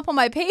don't come up on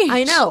my page.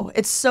 I know.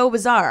 It's so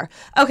bizarre.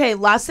 Okay,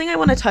 last thing I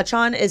want to touch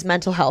on is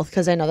mental health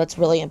because I know that's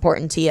really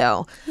important to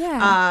you.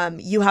 Yeah.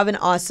 You have an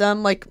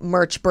awesome like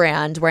merch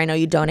brand where I know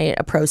you donate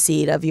a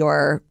proceed of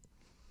your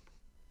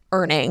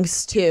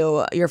earnings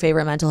to your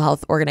favorite mental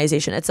health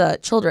organization. It's a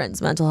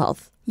children's mental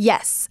health.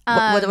 Yes.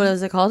 What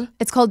is it called?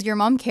 It's called Your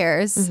Mom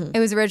Cares. It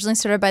was originally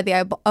started by the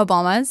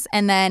Obamas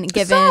and then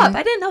given... Stop!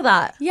 I didn't know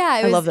that. Yeah,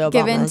 it was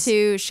given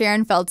to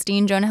Sharon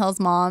Feldstein, Jonah Hill's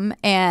mom,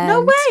 and...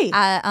 No way!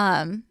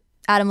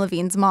 Adam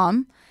Levine's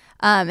mom,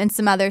 and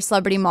some other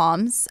celebrity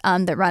moms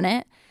that run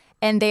it.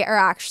 And they are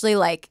actually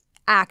like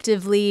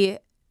actively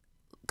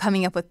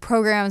coming up with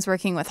programs,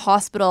 working with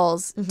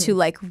hospitals to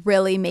like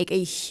really make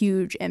a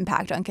huge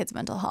impact on kids'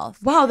 mental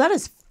health. Wow, that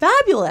is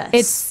fabulous.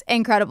 It's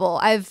incredible.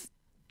 I've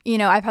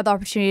had the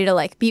opportunity to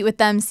like be with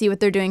them, see what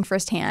they're doing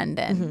firsthand,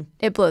 and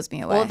it blows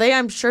me away. Well,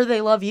 I'm sure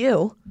they love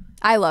you.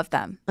 I love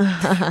them.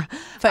 But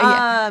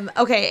yeah.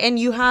 Okay, and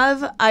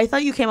I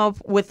thought you came up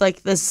with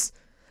like this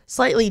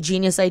slightly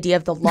genius idea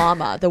of the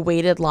llama, the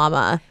weighted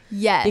llama.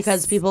 Yes.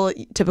 Because people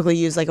typically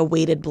use like a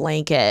weighted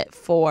blanket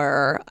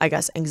for, I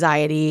guess,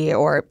 anxiety,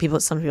 or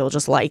some people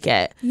just like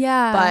it.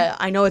 Yeah. But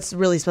I know it's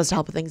really supposed to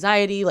help with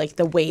anxiety, like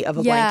the weight of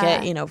a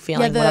blanket,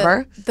 feeling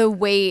whatever. The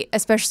weight,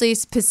 especially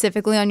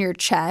specifically on your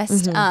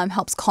chest,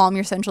 helps calm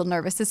your central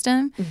nervous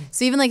system.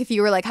 So even like if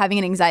you were like having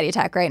an anxiety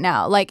attack right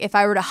now, like if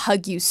I were to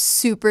hug you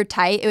super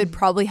tight, it would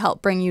probably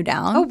help bring you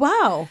down. Oh,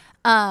 wow.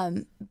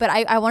 But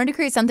I wanted to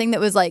create something that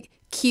was like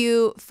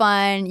cute,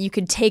 fun, you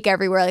could take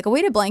everywhere. Like a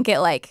weighted blanket,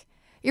 like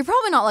you're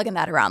probably not lugging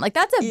that around. Like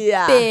that's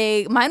a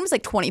big, mine was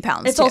like 20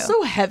 pounds It's too.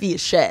 Also heavy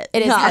as shit.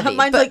 It is heavy.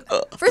 Mine's like,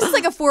 versus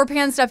like a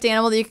 4-pan stuffed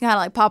animal that you can kind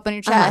of like pop on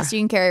your chest, you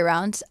can carry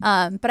around.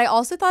 But I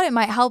also thought it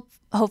might help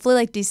hopefully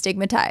like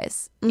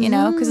destigmatize, you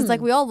know, because it's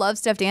like we all love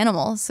stuffed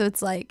animals. So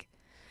it's like,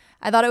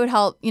 I thought it would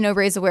help,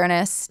 raise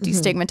awareness,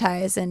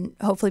 destigmatize, and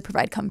hopefully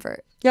provide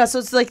comfort. Yeah, so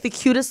it's like the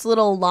cutest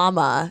little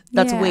llama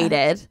that's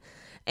weighted.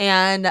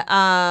 And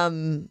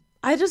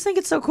I just think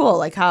it's so cool,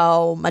 like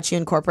how much you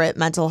incorporate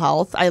mental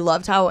health. I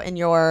loved how in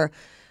your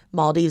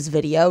Maldives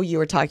video you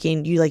were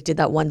talking, you like did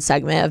that one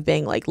segment of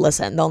being like,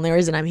 listen, the only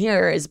reason I'm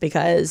here is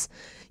because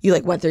you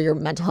like went through your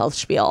mental health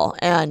spiel.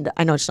 And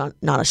I know it's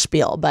not a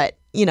spiel, but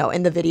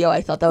in the video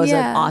I thought that was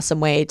an awesome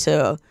way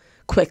to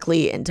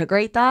quickly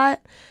integrate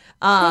that.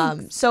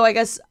 So I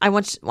guess I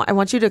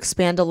want you to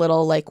expand a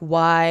little, like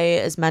why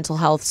is mental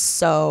health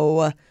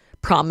so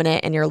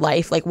prominent in your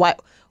life? Like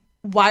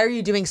why are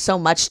you doing so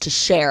much to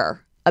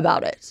share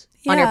about it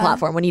on your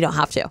platform when you don't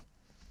have to?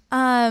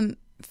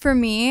 For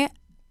me,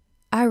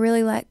 I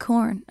really like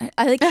corn.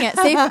 I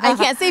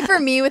can't say for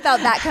me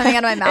without that coming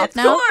out of my mouth it's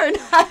now. Corn.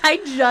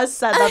 I just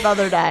said that the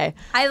other day.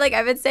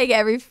 I've been saying it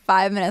every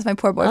 5 minutes, my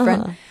poor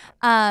boyfriend.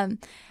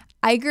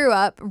 I grew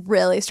up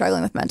really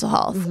struggling with mental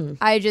health.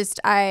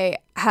 I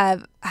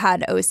have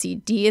had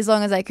OCD as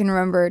long as I can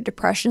remember,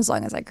 depression as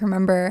long as I can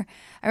remember.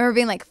 I remember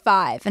being like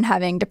 5 and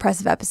having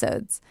depressive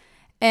episodes.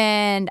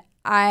 And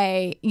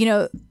I,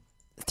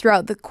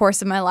 throughout the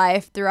course of my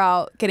life,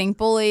 throughout getting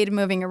bullied,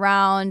 moving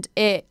around,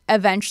 it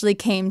eventually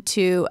came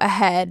to a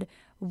head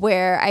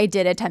where I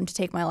did attempt to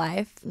take my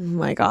life. Oh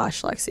my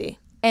gosh, Lexi.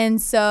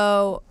 And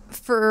so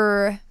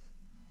for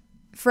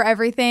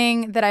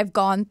everything that I've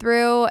gone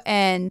through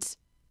and,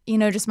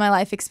 just my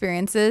life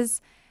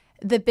experiences,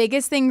 the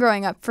biggest thing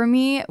growing up for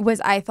me was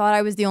I thought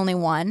I was the only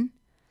one.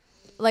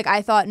 Like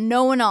I thought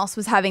no one else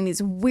was having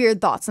these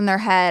weird thoughts in their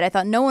head. I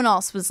thought no one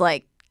else was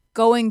like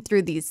going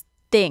through these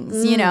things,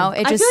 I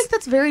feel like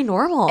that's very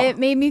normal. It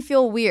made me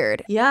feel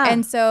weird. Yeah.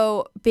 And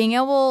so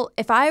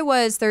if I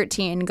was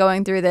 13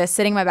 going through this,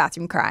 sitting in my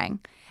bathroom crying,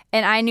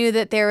 and I knew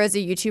that there was a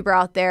YouTuber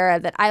out there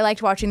that I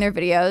liked watching their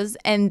videos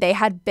and they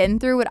had been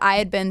through what I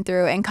had been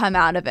through and come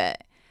out of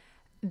it,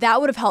 that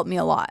would have helped me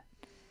a lot.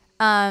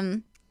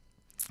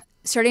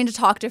 Starting to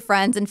talk to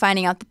friends and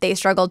finding out that they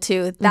struggled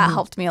too, that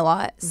helped me a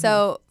lot.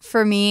 So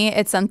for me,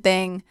 it's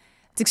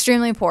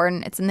extremely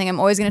important. It's something I'm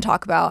always going to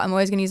talk about. I'm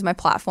always going to use my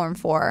platform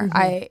for.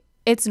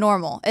 It's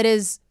normal. It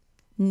is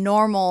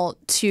normal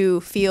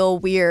to feel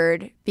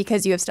weird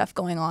because you have stuff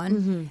going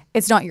on.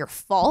 It's not your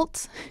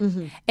fault.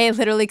 It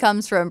literally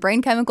comes from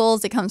brain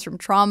chemicals. It comes from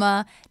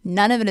trauma.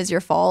 None of it is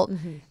your fault.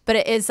 But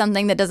it is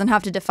something that doesn't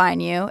have to define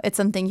you. It's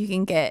something you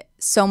can get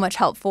so much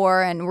help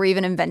for. And we're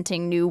even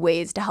inventing new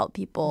ways to help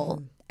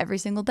people every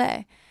single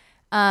day.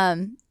 But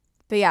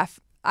yeah,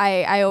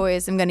 I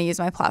always am going to use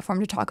my platform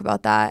to talk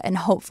about that. And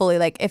hopefully,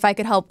 like, if I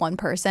could help one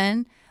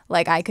person,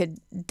 like, I could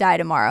die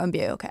tomorrow and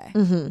be okay.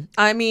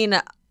 I mean,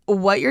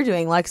 what you're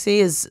doing, Lexi,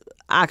 is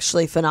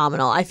actually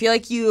phenomenal. I feel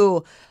like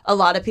a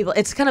lot of people,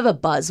 it's kind of a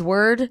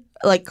buzzword,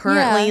 like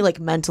currently, like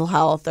mental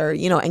health or,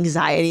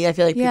 anxiety. I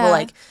feel like people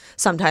like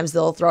sometimes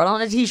they'll throw it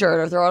on a t-shirt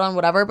or throw it on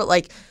whatever, but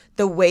like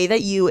the way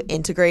that you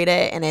integrate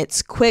it and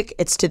it's quick,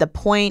 it's to the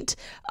point,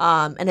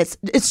 and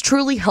it's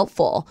truly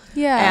helpful.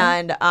 Yeah.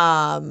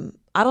 And,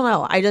 I don't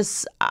know.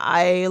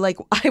 I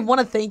want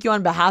to thank you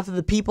on behalf of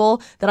the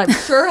people that I'm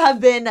sure have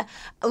been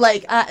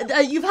like,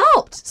 you've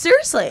helped.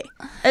 Seriously.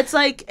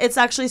 It's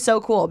actually so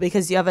cool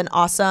because you have an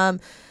awesome,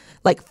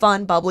 like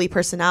fun, bubbly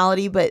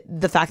personality, but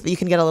the fact that you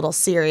can get a little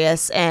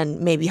serious and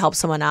maybe help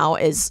someone out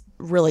is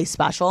really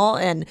special.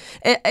 And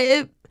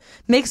it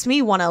makes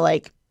me want to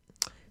like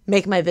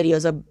make my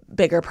videos a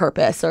bigger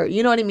purpose, or,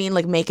 you know what I mean?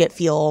 Like make it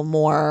feel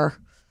more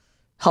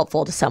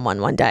helpful to someone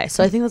one day.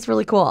 So I think that's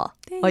really cool.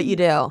 Thanks. What you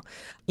do.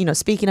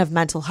 Speaking of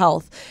mental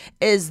health,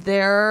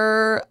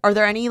 are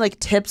there any like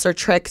tips or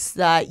tricks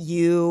that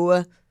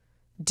you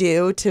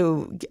do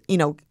to,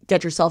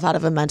 get yourself out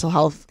of a mental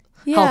health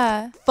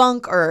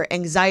funk or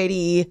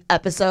anxiety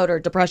episode or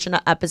depression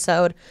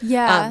episode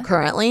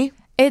currently?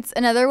 It's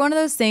another one of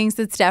those things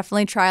that's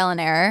definitely trial and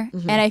error.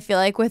 And I feel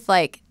like with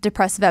like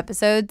depressive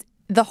episodes,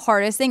 the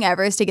hardest thing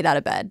ever is to get out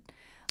of bed.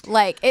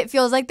 Like it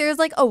feels like there's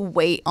like a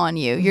weight on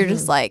you. You're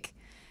just like,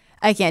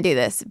 I can't do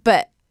this.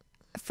 But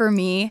for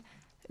me,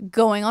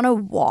 going on a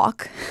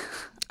walk,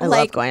 I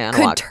love going on a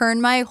walk. Could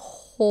turn my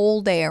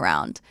whole day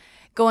around.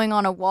 going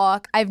on a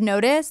walk. I've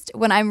noticed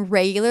when I'm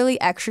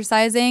regularly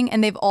exercising,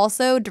 and they've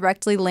also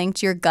directly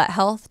linked your gut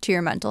health to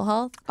your mental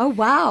health. Oh,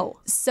 wow.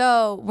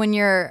 So when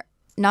you're,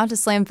 not to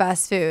slam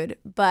fast food,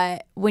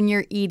 but when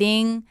you're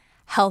eating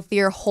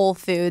healthier whole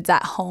foods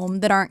at home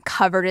that aren't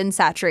covered in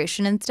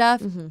saturation and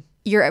stuff,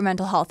 your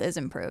mental health is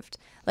improved.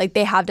 Like,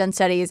 they have done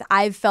studies.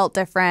 I've felt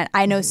different.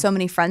 I know so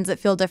many friends that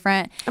feel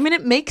different. I mean,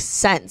 it makes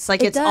sense.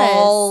 Like, it's does.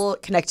 all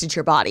connected to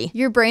your body.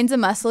 Your brain's a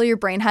muscle. Your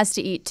brain has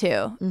to eat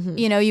too.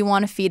 You know, you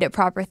want to feed it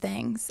proper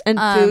things. And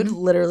food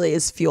literally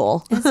is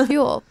fuel. It's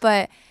fuel.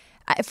 But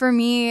for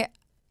me,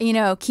 you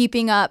know,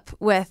 keeping up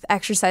with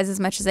exercise as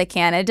much as I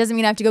can. It doesn't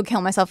mean I have to go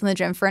kill myself in the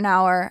gym for an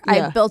hour.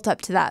 Yeah. I've built up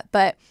to that.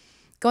 But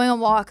going on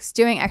walks,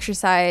 doing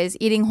exercise,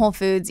 eating whole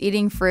foods,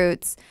 eating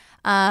fruits,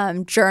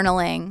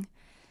 journaling,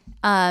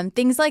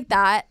 things like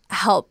that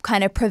help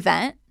kind of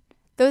prevent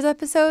those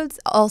episodes,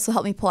 also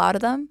help me pull out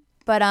of them.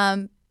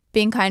 But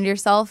being kind to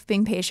yourself,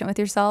 being patient with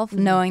yourself,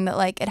 knowing that,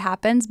 like, it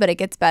happens, but it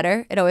gets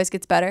better. It always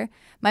gets better.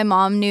 My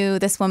mom knew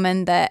this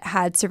woman that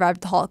had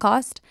survived the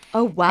Holocaust.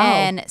 Oh, wow.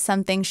 And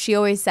something she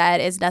always said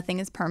is nothing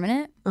is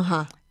permanent,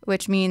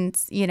 which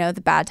means, you know,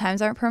 the bad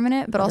times aren't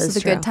permanent, but also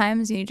the good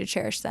times, you need to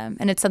cherish them.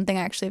 And it's something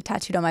I actually have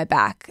tattooed on my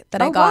back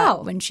that I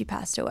got when she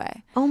passed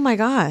away. Oh, my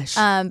gosh.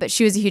 But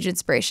she was a huge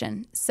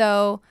inspiration.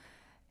 So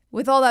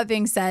with all that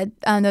being said,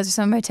 those are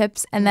some of my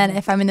tips. And then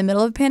if I'm in the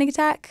middle of a panic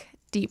attack,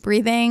 deep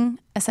breathing,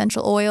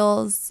 essential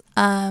oils.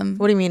 What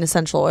do you mean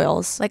essential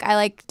oils? Like, I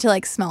like to,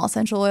 like, smell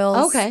essential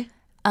oils. Okay.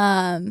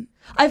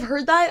 I've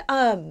heard that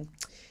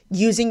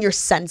using your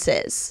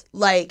senses,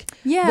 like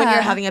when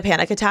you're having a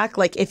panic attack,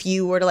 like if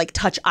you were to, like,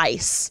 touch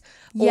ice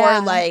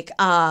or, like,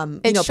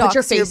 you know, put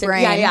your face in.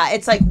 Yeah.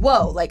 It's like,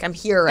 whoa, like, I'm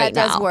here right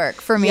now. That does work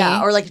for me.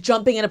 Yeah. Or, like,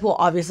 jumping in a pool.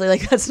 Obviously,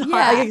 like, that's not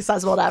like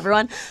accessible to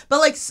everyone. But,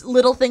 like,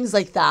 little things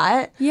like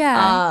that.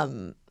 Yeah.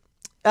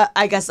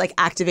 I guess, like,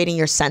 activating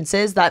your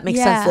senses, that makes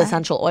sense to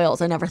essential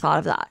oils. I never thought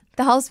of that.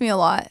 That helps me a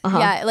lot.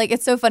 Yeah, like,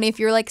 it's so funny. If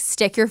you're, like,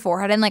 stick your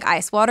forehead in, like,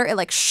 ice water, it,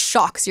 like,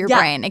 shocks your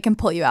brain. It can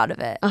pull you out of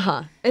it.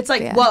 It's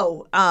like,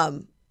 whoa,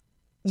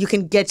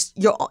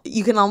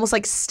 you can almost,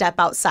 like, step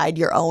outside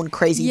your own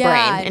crazy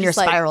brain and your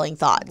spiraling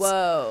thoughts.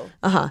 Whoa.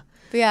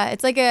 But yeah,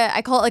 it's like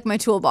I call it, like, my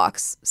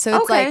toolbox. So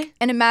it's like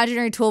an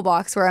imaginary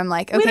toolbox where I'm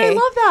like, okay, I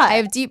love that. I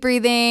have deep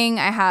breathing,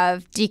 I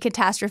have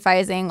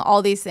decatastrophizing,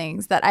 all these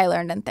things that I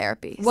learned in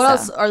therapy. What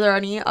else? Are there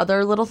any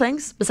other little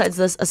things besides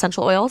this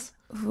essential oils?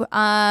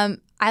 I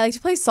like to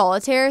play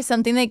solitaire,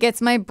 something that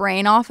gets my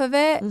brain off of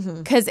it.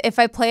 Because if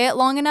I play it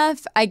long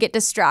enough, I get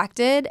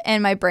distracted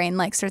and my brain,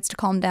 like, starts to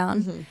calm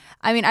down.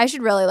 I mean, I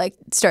should really, like,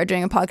 start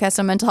doing a podcast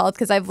on mental health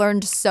because I've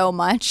learned so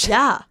much.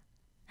 Yeah.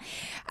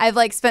 I've,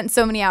 like, spent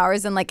so many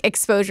hours in, like,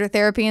 exposure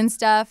therapy and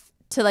stuff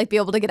to, like, be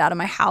able to get out of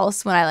my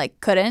house when I, like,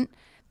 couldn't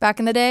back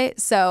in the day.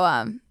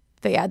 So,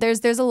 but yeah,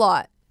 there's a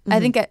lot. I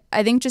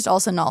think just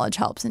also knowledge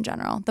helps in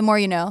general. The more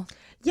you know,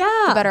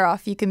 the better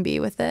off you can be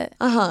with it.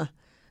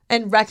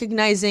 And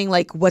recognizing,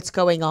 like, what's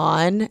going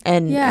on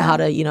and how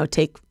to, you know,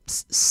 take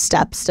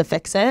steps to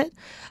fix it.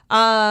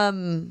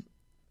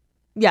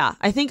 Yeah,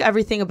 I think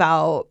everything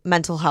about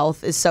mental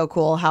health is so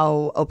cool,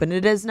 how open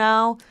it is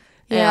now.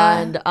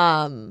 And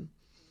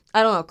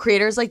I don't know,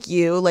 creators like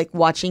you, like,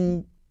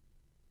 watching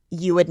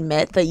you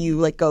admit that you,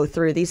 like, go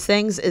through these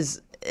things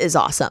is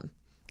awesome.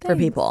 For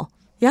people.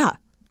 Yeah,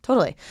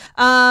 totally.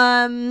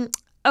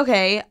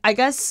 Okay, I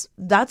guess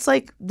that's,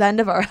 like, the end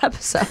of our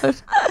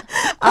episode.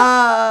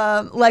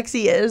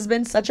 Lexi, it has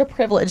been such a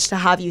privilege to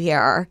have you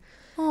here.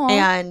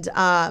 And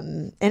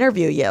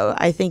interview you.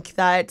 I think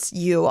that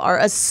you are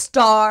a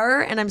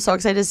star, and I'm so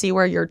excited to see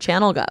where your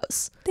channel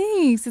goes.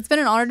 Thanks. It's been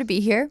an honor to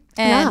be here.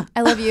 And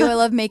I love you. I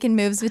love making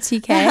moves with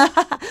TK.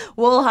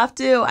 We'll have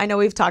to, I know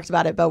we've talked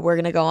about it, but we're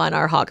going to go on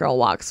our hot girl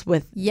walks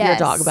with your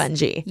dog,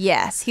 Benji.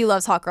 Yes, he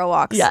loves hot girl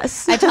walks.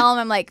 Yes. I tell him,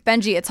 I'm like,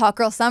 Benji, it's hot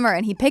girl summer,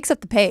 and he picks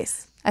up the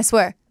pace. I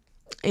swear.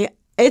 Yeah.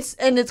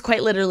 It's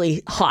quite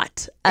literally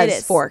hot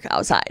as fork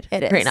outside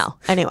right now.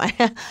 Anyway,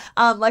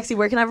 Lexi,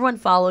 where can everyone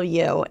follow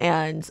you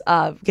and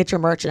get your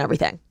merch and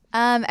everything?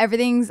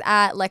 Everything's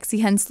at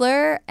Lexi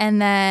Hensler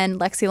and then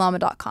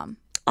lexilama.com.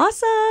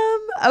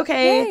 Awesome.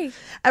 Okay. Yay.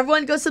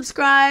 Everyone go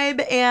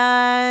subscribe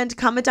and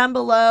comment down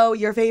below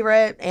your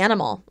favorite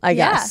animal, I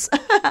guess.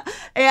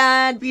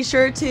 And be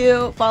sure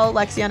to follow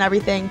Lexi on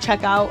everything.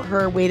 Check out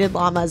her weighted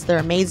llamas. They're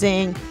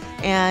amazing.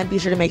 And be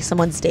sure to make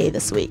someone's day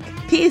this week.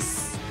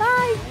 Peace.